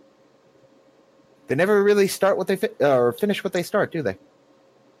 They never really start what they or finish what they start, do they?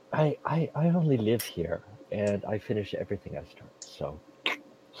 I only live here, and I finish everything I start. So,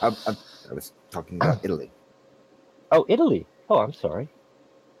 I was talking about Italy. oh, Italy. Oh, I'm sorry.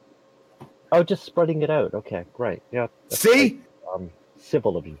 Oh, just spreading it out. Okay, great. Yeah. that's See, quite,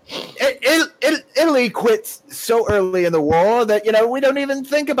 civil of you. Italy quit so early in the war that we don't even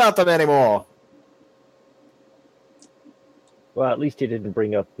think about them anymore. Well, at least he didn't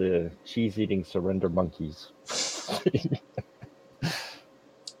bring up the cheese-eating surrender monkeys.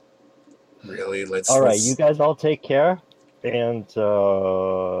 Really, let's. All right, let's- you guys all take care, and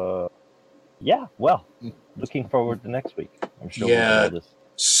yeah, well, looking forward to next week. I'm sure Yeah. we'll do all this.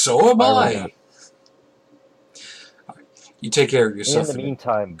 So am Bye, I. Rhonda. All right. You take care of In yourself. the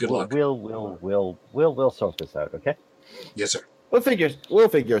meantime, Good luck. we'll sort this out, okay? Yes, sir. We'll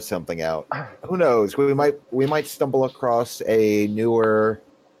figure something out. Who knows? We might stumble across a newer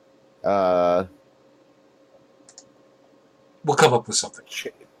We'll come up with something.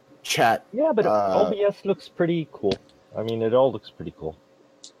 chat. Yeah, but Uh, OBS looks pretty cool. I mean, it all looks pretty cool.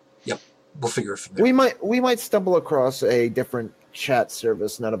 We'll figure it from there. We might stumble across a different chat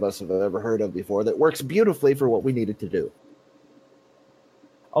service none of us have ever heard of before that works beautifully for what we needed to do.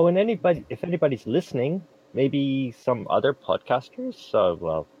 Oh, and if anybody's listening, maybe some other podcasters.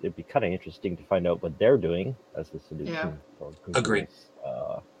 Well, it'd be kind of interesting to find out what they're doing as the solution Yeah. for Agreed.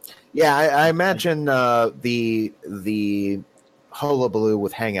 Google's. Yeah, I imagine the hullabaloo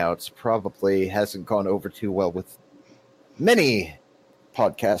with Hangouts probably hasn't gone over too well with many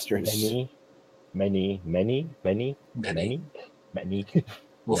podcasters. Many. We'll Many.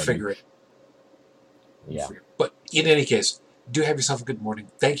 figure it. Yeah. But in any case, do have yourself a good morning.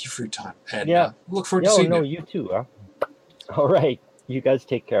 Thank you for your time. And Yeah. look forward to seeing you. You too, huh? All right. You guys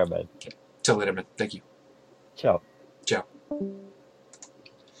take care, man. Till later, man. Thank you. Ciao. Ciao.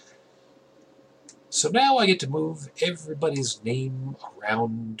 So now I get to move everybody's name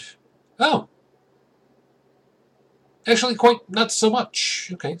around. Oh. Actually, quite not so much.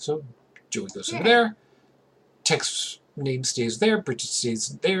 Okay, so Joey goes over there. Tech's name stays there. Bridget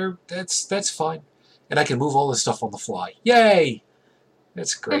stays there. That's fine. And I can move all this stuff on the fly. Yay!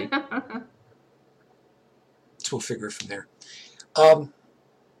 That's great. So we'll figure it from there.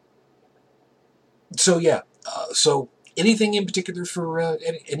 So yeah. So anything in particular for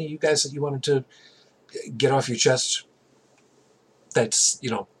any of you guys that you wanted to get off your chest that's,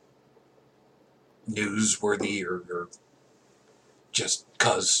 newsworthy or just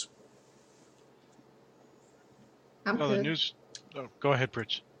cuz? I'm The good. news. Oh, go ahead,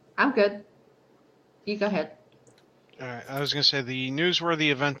 Bridge. I'm good. You go ahead. All right, I was going to say the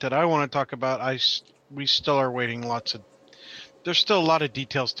newsworthy event that I want to talk about. We still are waiting there's still a lot of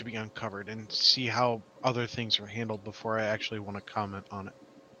details to be uncovered and see how other things are handled before I actually want to comment on it.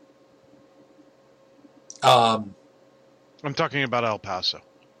 I'm talking about El Paso.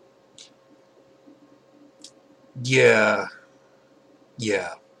 Yeah.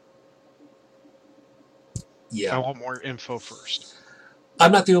 I want more info first.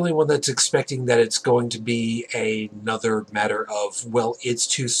 I'm not the only one that's expecting that it's going to be another matter of, well, it's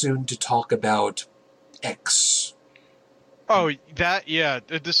too soon to talk about X. Oh, that, yeah.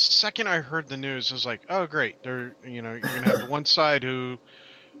 The second I heard the news, I was like, oh, great. You're going to have one side who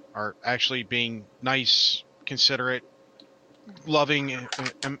are actually being nice, considerate, loving, and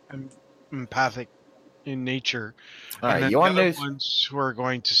empathic in nature. All and right, then you the want other to? ones who are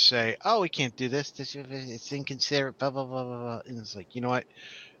going to say, oh, we can't do this. It's inconsiderate, blah, blah, blah, blah, blah. And it's like, you know what?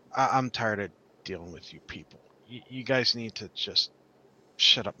 I'm tired of dealing with you people. You guys need to just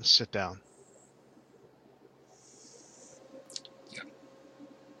shut up and sit down.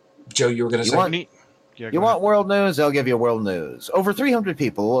 Joe, you were going to say? You want world news? I'll give you world news. Over 300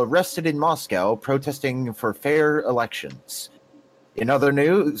 people arrested in Moscow protesting for fair elections. In other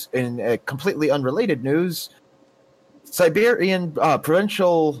news, in completely unrelated news, Siberian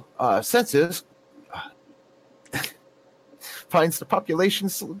provincial census finds the population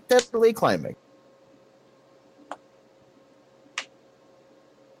steadily climbing.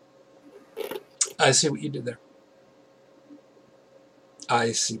 I see what you did there.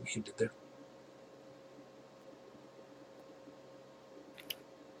 I see.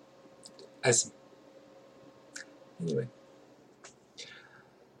 Anyway,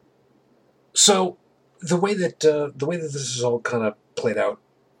 so the way that this is all kind of played out,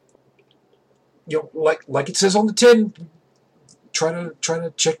 like it says on the tin, try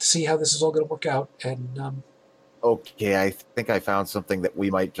to check to see how this is all going to work out. And okay, I think I found something that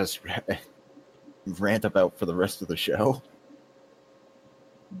we might just rant about for the rest of the show.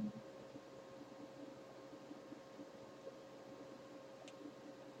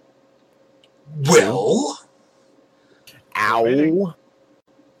 Well, ow.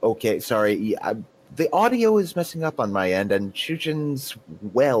 Okay, sorry. Yeah, the audio is messing up on my end, and Shujin's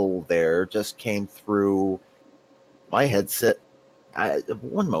well there just came through my headset.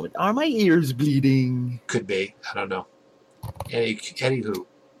 One moment. Are my ears bleeding? Could be. I don't know. Anywho.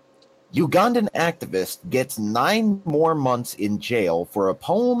 Ugandan activist gets 9 more months in jail for a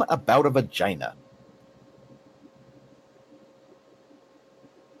poem about a vagina.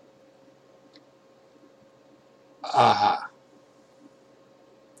 Aha.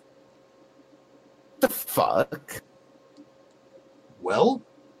 The fuck? Well,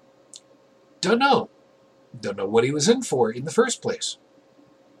 don't know. Don't know what he was in for in the first place.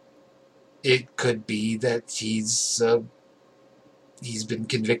 It could be that he's been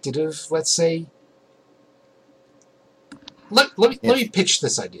convicted of, let's say. Let me pitch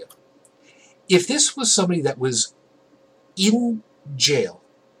this idea. If this was somebody that was in jail,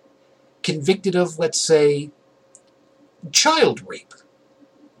 convicted of, let's say, child rape,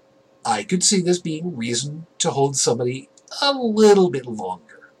 I could see this being reason to hold somebody a little bit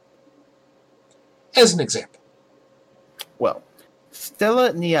longer. As an example. Well,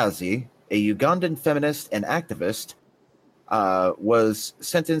 Stella Niazi, a Ugandan feminist and activist, was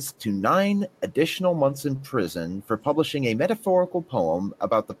sentenced to 9 additional months in prison for publishing a metaphorical poem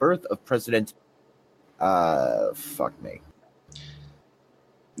about the birth of President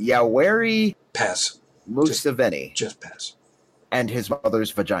Yoweri Pass. Museveni Just pass. and his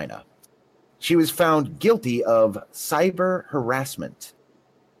mother's vagina. She was found guilty of cyber harassment.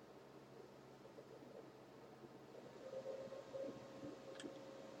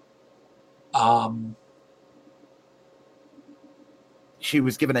 She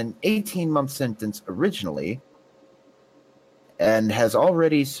was given an 18-month sentence originally and has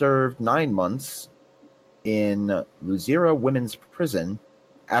already served 9 months in Luzira Women's Prison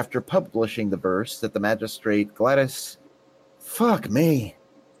after publishing the verse that the magistrate Gladys... Fuck me.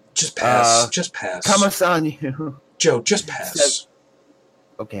 Just pass. Just pass. Kamasanyu. Joe, just pass. Says-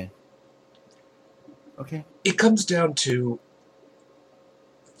 Okay. It comes down to...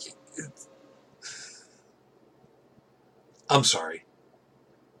 I'm sorry.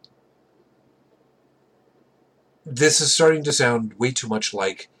 This is starting to sound way too much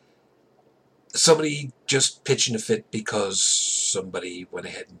like somebody just pitching a fit because somebody went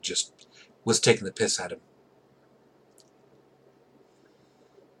ahead and just was taking the piss at him.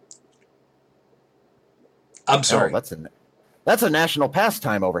 I'm sorry. Oh, that's a national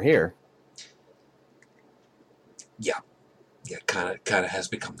pastime over here. Yeah, kind of has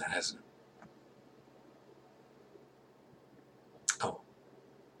become that, hasn't it? Oh,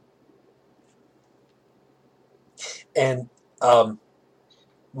 and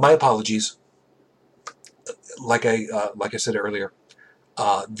my apologies. Like I said earlier,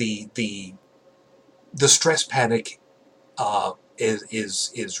 the stress panic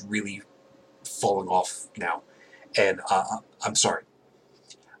is really falling off now, and I'm sorry.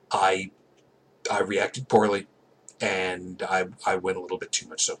 I reacted poorly, and I went a little bit too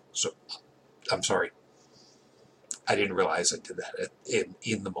much. So I'm sorry. I didn't realize I did that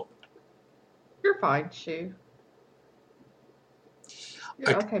in the moment. You're fine, Shu.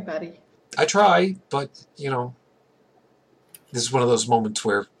 You're okay, buddy. I try, but this is one of those moments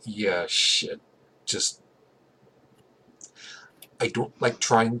where just I don't like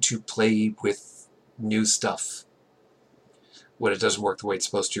trying to play with new stuff when it doesn't work the way it's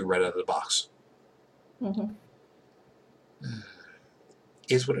supposed to right out of the box. Mm-hmm.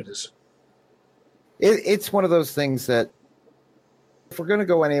 Is what it is. It's one of those things that if we're going to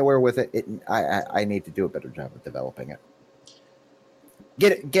go anywhere with it, I need to do a better job of developing it.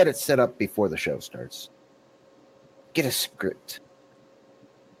 Get it set up before the show starts. Get a script.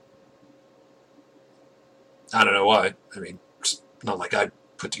 I don't know why. I mean, it's not like I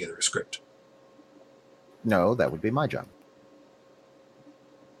put together a script. No, that would be my job.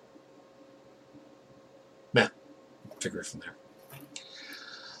 Figure it from there.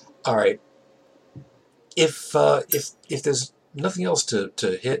 All right. If there's nothing else to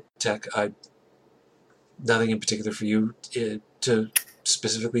hit, Tech, nothing in particular for you to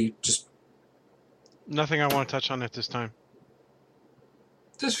specifically just... Nothing I want to touch on at this time.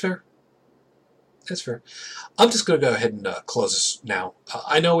 That's fair. That's fair. I'm just going to go ahead and close this now.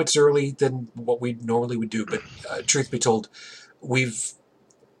 I know it's early than what we normally would do, but truth be told,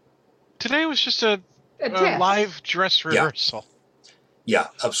 Today was just a live dress rehearsal. Yeah,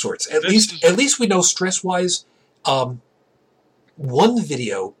 of sorts. At least we know stress-wise. One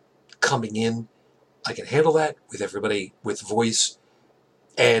video coming in, I can handle that with everybody with voice,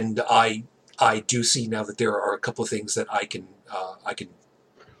 and I do see now that there are a couple of things that I can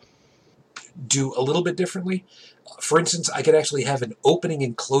do a little bit differently. For instance, I could actually have an opening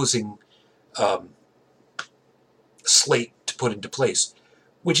and closing slate to put into place,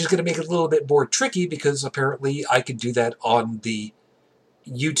 which is going to make it a little bit more tricky because apparently I could do that on the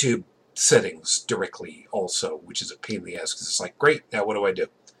YouTube settings directly also, which is a pain in the ass because it's like, great, now what do I do?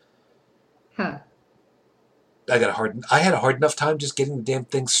 Huh. I had a hard enough time just getting the damn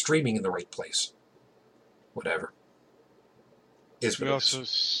thing streaming in the right place. Whatever. We also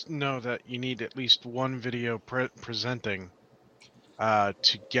know that you need at least one video presenting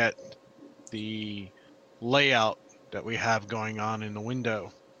to get the layout that we have going on in the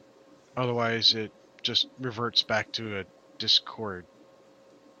window. Otherwise, it just reverts back to a Discord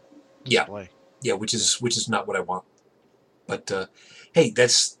display. Yeah, which is not what I want. But hey,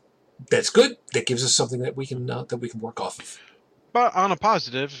 that's good. That gives us something that we can work off of. But on a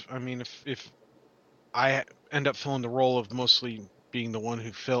positive, I mean, if I end up filling the role of mostly being the one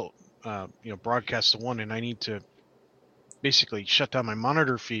who broadcasts the one, and I need to basically shut down my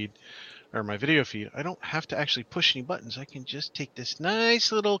monitor feed or my video feed, I don't have to actually push any buttons. I can just take this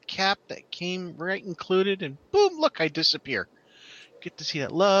nice little cap that came right included, and boom, look, I disappear. Get to see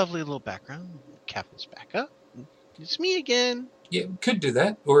that lovely little background. Cap is back up. It's me again. Yeah, could do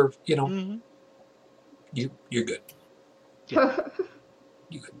that, or Mm-hmm. you're good.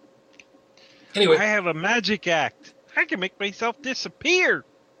 You could. Anyway, I have a magic act. I can make myself disappear.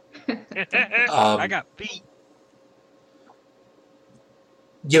 I got feet.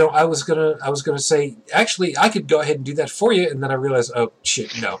 I was gonna say, actually, I could go ahead and do that for you, and then I realized, oh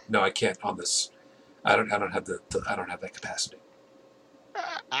shit, no, I can't on this. I don't have I don't have that capacity.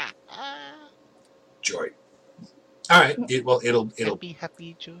 Joy. All right. It'll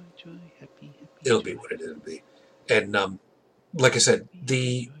happy, joy, happy. It'll be what it'll be, and like I said,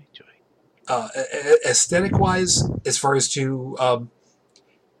 the aesthetic wise, as far as to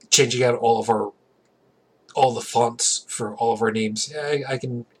changing out all the fonts for all of our names, I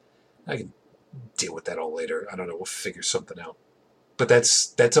can deal with that all later. I don't know. We'll figure something out. But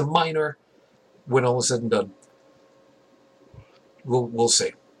that's a minor. When all is said and done, we'll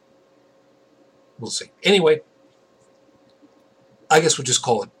see. We'll see. Anyway, I guess we'll just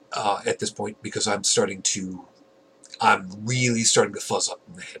call it at this point, because I'm really starting to fuzz up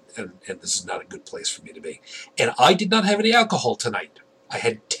in the head, and this is not a good place for me to be. And I did not have any alcohol tonight. I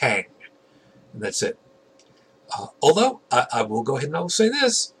had Tang, and that's it. Although I will go ahead and I will say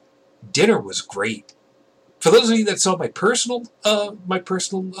this: dinner was great. For those of you that saw my personal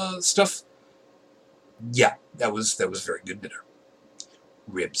stuff, yeah, that was very good dinner.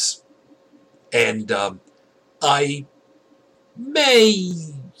 Ribs, and I may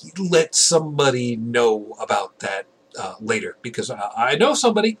let somebody know about that later, because I know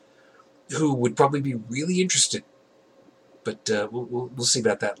somebody who would probably be really interested. But we'll see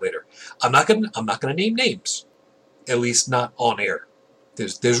about that later. I'm not gonna name names, at least not on air.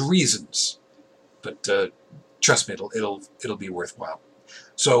 There's reasons, but trust me, it'll be worthwhile.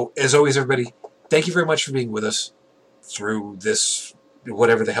 So as always, everybody, thank you very much for being with us through this,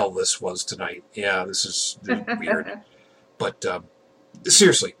 whatever the hell this was tonight. Yeah, this is weird, but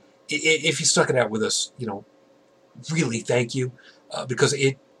seriously, if you stuck it out with us, really thank you, because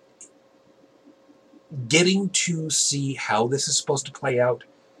getting to see how this is supposed to play out,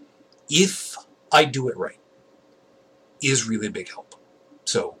 if I do it right, is really a big help.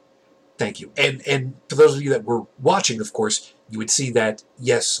 So thank you. And for those of you that were watching, of course, you would see that,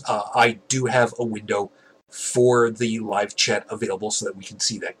 yes, I do have a window for the live chat available so that we can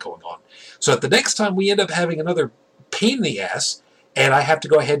see that going on. So at the next time we end up having another pain in the ass, and I have to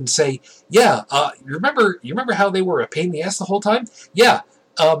go ahead and say, yeah, you remember how they were a pain in the ass the whole time? Yeah,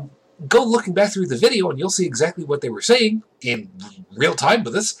 go looking back through the video and you'll see exactly what they were saying in real time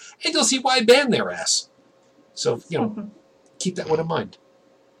with us, and you'll see why I banned their ass. So, keep that one in mind.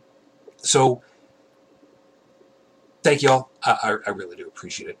 So, thank y'all. I really do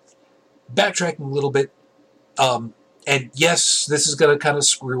appreciate it. Backtracking a little bit, and yes, this is going to kind of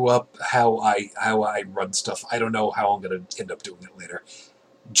screw up how I run stuff. I don't know how I'm going to end up doing it later.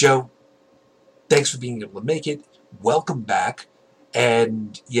 Joe, thanks for being able to make it. Welcome back.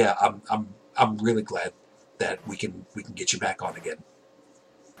 And yeah, I'm really glad that we can get you back on again.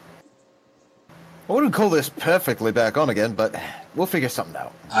 I wouldn't call this perfectly back on again, but we'll figure something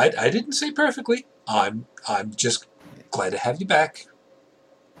out. I didn't say perfectly. I'm just glad to have you back.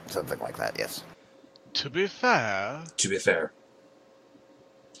 Something like that, yes. To be fair. To be fair.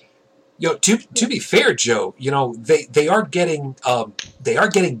 To be fair, Joe, they are getting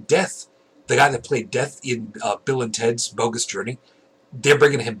Death, the guy that played Death in Bill and Ted's Bogus Journey. They're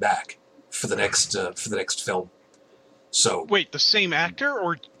bringing him back for the next film. So wait, the same actor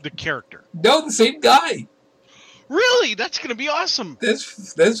or the character? No, the same guy. Really? That's gonna be awesome.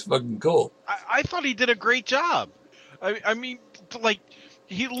 That's fucking cool. I thought he did a great job. I mean, like,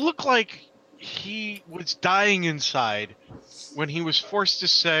 he looked like he was dying inside when he was forced to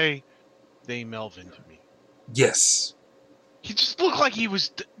say, "They Melvin to me." Yes. He just looked like he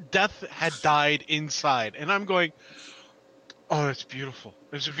was Death had died inside, and I'm going, "Oh, that's beautiful.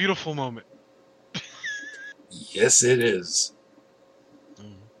 It's a beautiful moment." Yes, it is.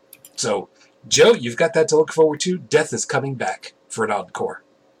 Mm. So, Joe, you've got that to look forward to. Death is coming back for an encore.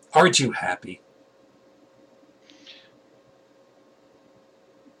 Aren't you happy?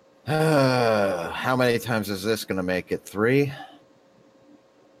 How many times is this going to make it? 3?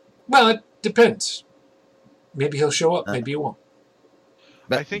 Well, it depends. Maybe he'll show up. Maybe he won't.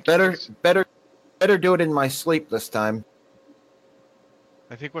 I think better do it in my sleep this time.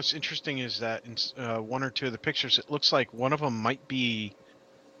 I think what's interesting is that in one or two of the pictures, it looks like one of them might be,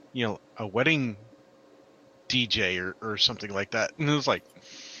 a wedding DJ or something like that. And it was like,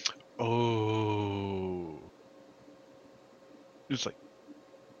 oh. It was like,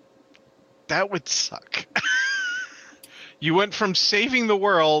 that would suck. You went from saving the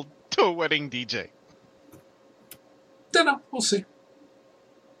world to a wedding DJ. don't know. We'll see.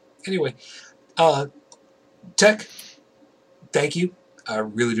 Anyway, Tech, thank you. I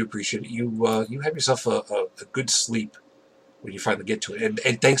really do appreciate it. You have yourself a good sleep when you finally get to it.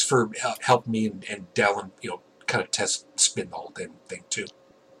 And thanks for helping me and Dallin, kind of test spin the whole damn thing too.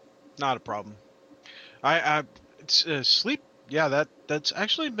 Not a problem. Sleep. Yeah, that's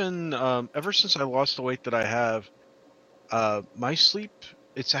actually been ever since I lost the weight that I have. My sleep,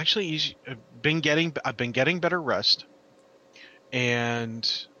 it's actually easy. I've been getting better rest,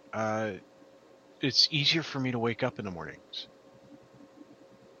 and it's easier for me to wake up in the mornings.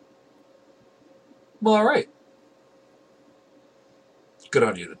 Well, all right. Good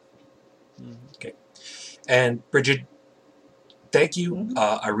on you then. Mhm. Okay. And Bridget, thank you. Mhm.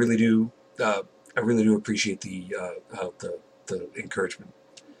 I really do. I really do appreciate the encouragement.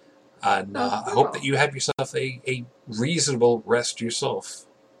 And I hope that you have yourself a reasonable rest yourself.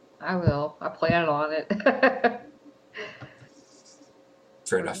 I will. I plan on it.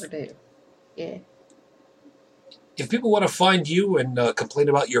 Fair enough. Whatever do. Yeah. If people want to find you and complain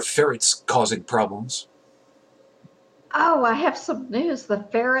about your ferrets causing problems, Oh, I have some news. The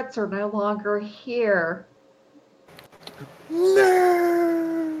ferrets are no longer here.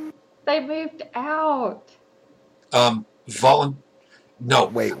 No. They moved out. no,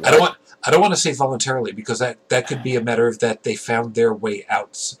 Wait. I don't want to say voluntarily because that could be a matter of that they found their way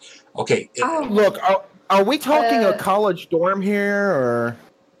out. Okay. Oh. Look, are we talking a Uh, college dorm here, or?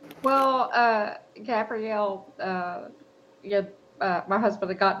 Well, Gabrielle, my husband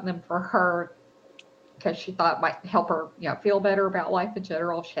had gotten them for her because she thought it might help her, feel better about life in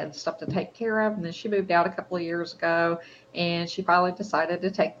general. She had stuff to take care of, and then she moved out a couple of years ago, and she finally decided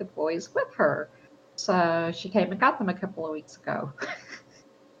to take the boys with her. So she came and got them a couple of weeks ago.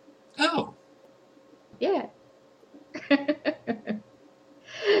 Oh. Yeah.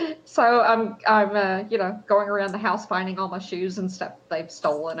 So I'm going around the house finding all my shoes and stuff they've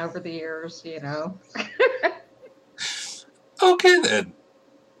stolen over the years. Okay then.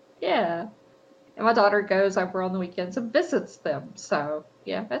 Yeah. And my daughter goes over on the weekends and visits them. So,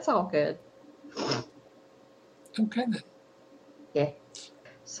 yeah, that's all good. Okay then. Yeah.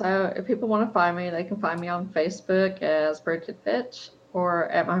 So, if people want to find me, they can find me on Facebook as Bridget Fitch or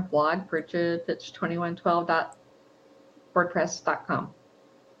at my blog, bridgetfitch2112.wordpress.com.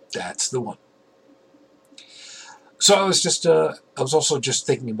 That's the one. So I was also just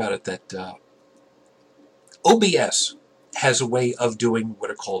thinking about it that OBS has a way of doing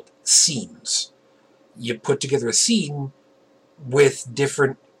what are called scenes. You put together a scene with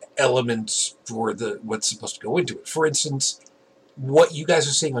different elements for what's supposed to go into it. For instance, what you guys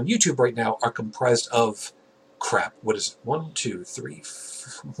are seeing on YouTube right now are comprised of crap. What is it? 1, 2, 3,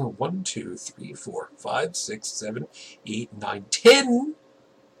 4, 5, 6, 7, 8, 9, 10.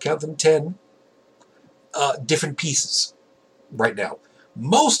 Count them 10 different pieces right now.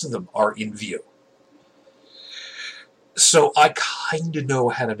 Most of them are in view. So I kind of know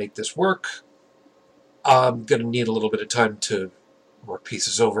how to make this work. I'm going to need a little bit of time to work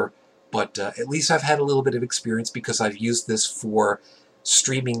pieces over, but at least I've had a little bit of experience because I've used this for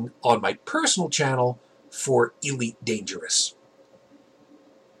streaming on my personal channel for Elite Dangerous.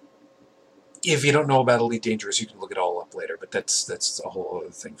 If you don't know about Elite Dangerous, you can look it all up later, but that's a whole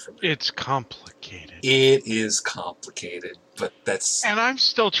other thing for me. It's complicated. It is complicated, but that's... And I'm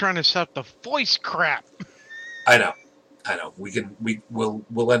still trying to set up the voice crap. I know.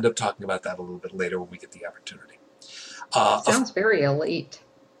 We'll end up talking about that a little bit later when we get the opportunity. Sounds very elite.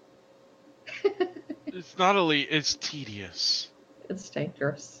 It's not elite, it's tedious. It's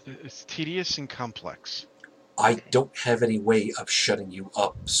dangerous. It's tedious and complex. I don't have any way of shutting you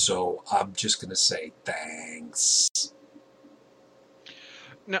up, so I'm just going to say thanks.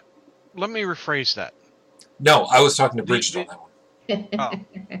 Now, let me rephrase that. No, I was talking to Bridget on that one. Oh.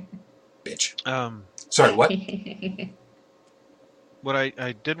 Bitch. Um, Sorry, what? what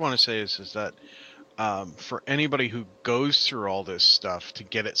I did want to say is that for anybody who goes through all this stuff to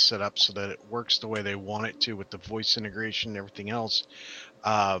get it set up so that it works the way they want it to with the voice integration and everything else,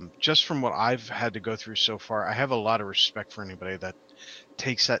 just from what I've had to go through so far, I have a lot of respect for anybody that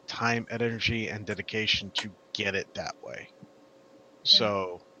takes that time, energy, and dedication to get it that way.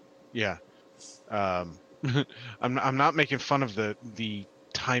 So, yeah, I'm not making fun of the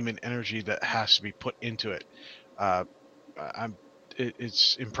time and energy that has to be put into it.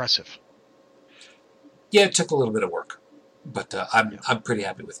 It's impressive. Yeah, it took a little bit of work, but I'm pretty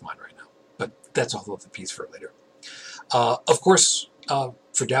happy with mine right now. But that's a whole other piece for later. Of course,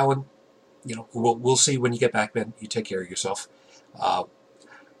 for Dallin, we'll see when you get back, Ben. You take care of yourself.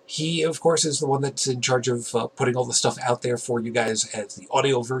 He, of course, is the one that's in charge of putting all the stuff out there for you guys as the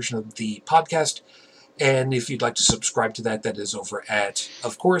audio version of the podcast. And if you'd like to subscribe to that, that is over at,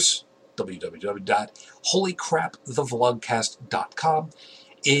 of course, www.holycrapthevlogcast.com.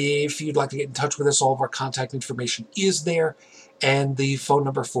 If you'd like to get in touch with us, all of our contact information is there. And the phone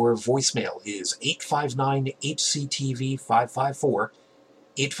number for voicemail is 859-HCTV-554,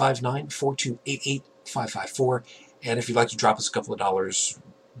 859-4288-554. And if you'd like to drop us a couple of dollars,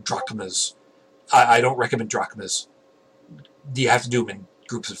 drachmas. I don't recommend drachmas. You have to do them in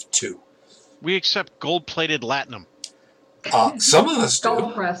groups of 2. We accept gold-plated latinum. Some of us do.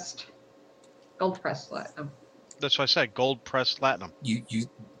 Gold pressed platinum. That's what I said, gold-pressed latinum. You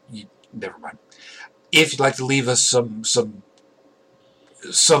never mind. If you'd like to leave us some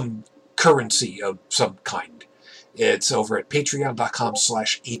currency of some kind, it's over at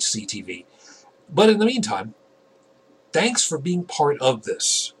patreon.com/HCTV. But in the meantime, thanks for being part of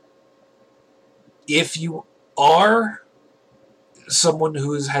this. If you are someone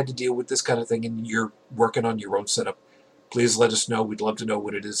who has had to deal with this kind of thing and you're working on your own setup, please let us know. We'd love to know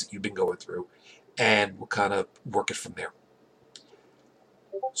what it is that you've been going through, and we'll kind of work it from there.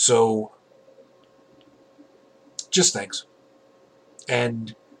 So, just thanks.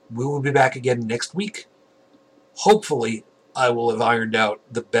 And we will be back again next week. Hopefully, I will have ironed out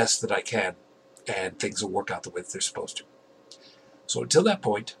the best that I can, and things will work out the way that they're supposed to. So until that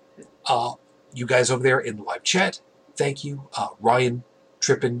point, you guys over there in the live chat, thank you. Ryan,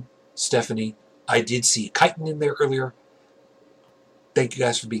 Trippin, Stephanie, I did see Chitin in there earlier. Thank you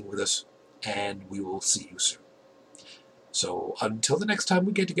guys for being with us, and we will see you soon. So until the next time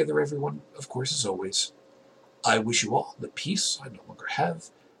we get together, everyone, of course, as always, I wish you all the peace I no longer have.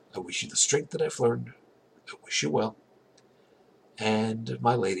 I wish you the strength that I've learned. I wish you well. And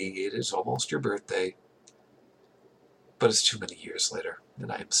my lady, it is almost your birthday, but it's too many years later,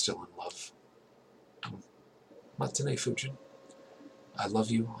 and I am still in love. Matane Fujin, I love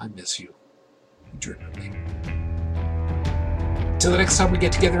you, I miss you, you dream of me. Till the next time we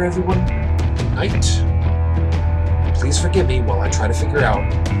get together, everyone, good night. Please forgive me while I try to figure out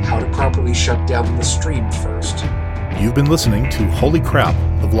how to properly shut down the stream first. You've been listening to Holy Crap,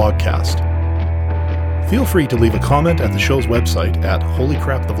 the Vlogcast. Feel free to leave a comment at the show's website at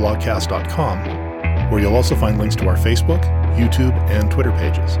holycrapthevlogcast.com, where you'll also find links to our Facebook, YouTube, and Twitter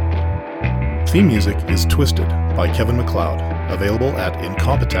pages. Theme music is Twisted by Kevin MacLeod, available at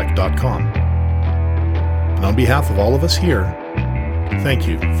incompetech.com. And on behalf of all of us here, thank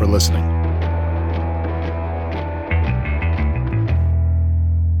you for listening.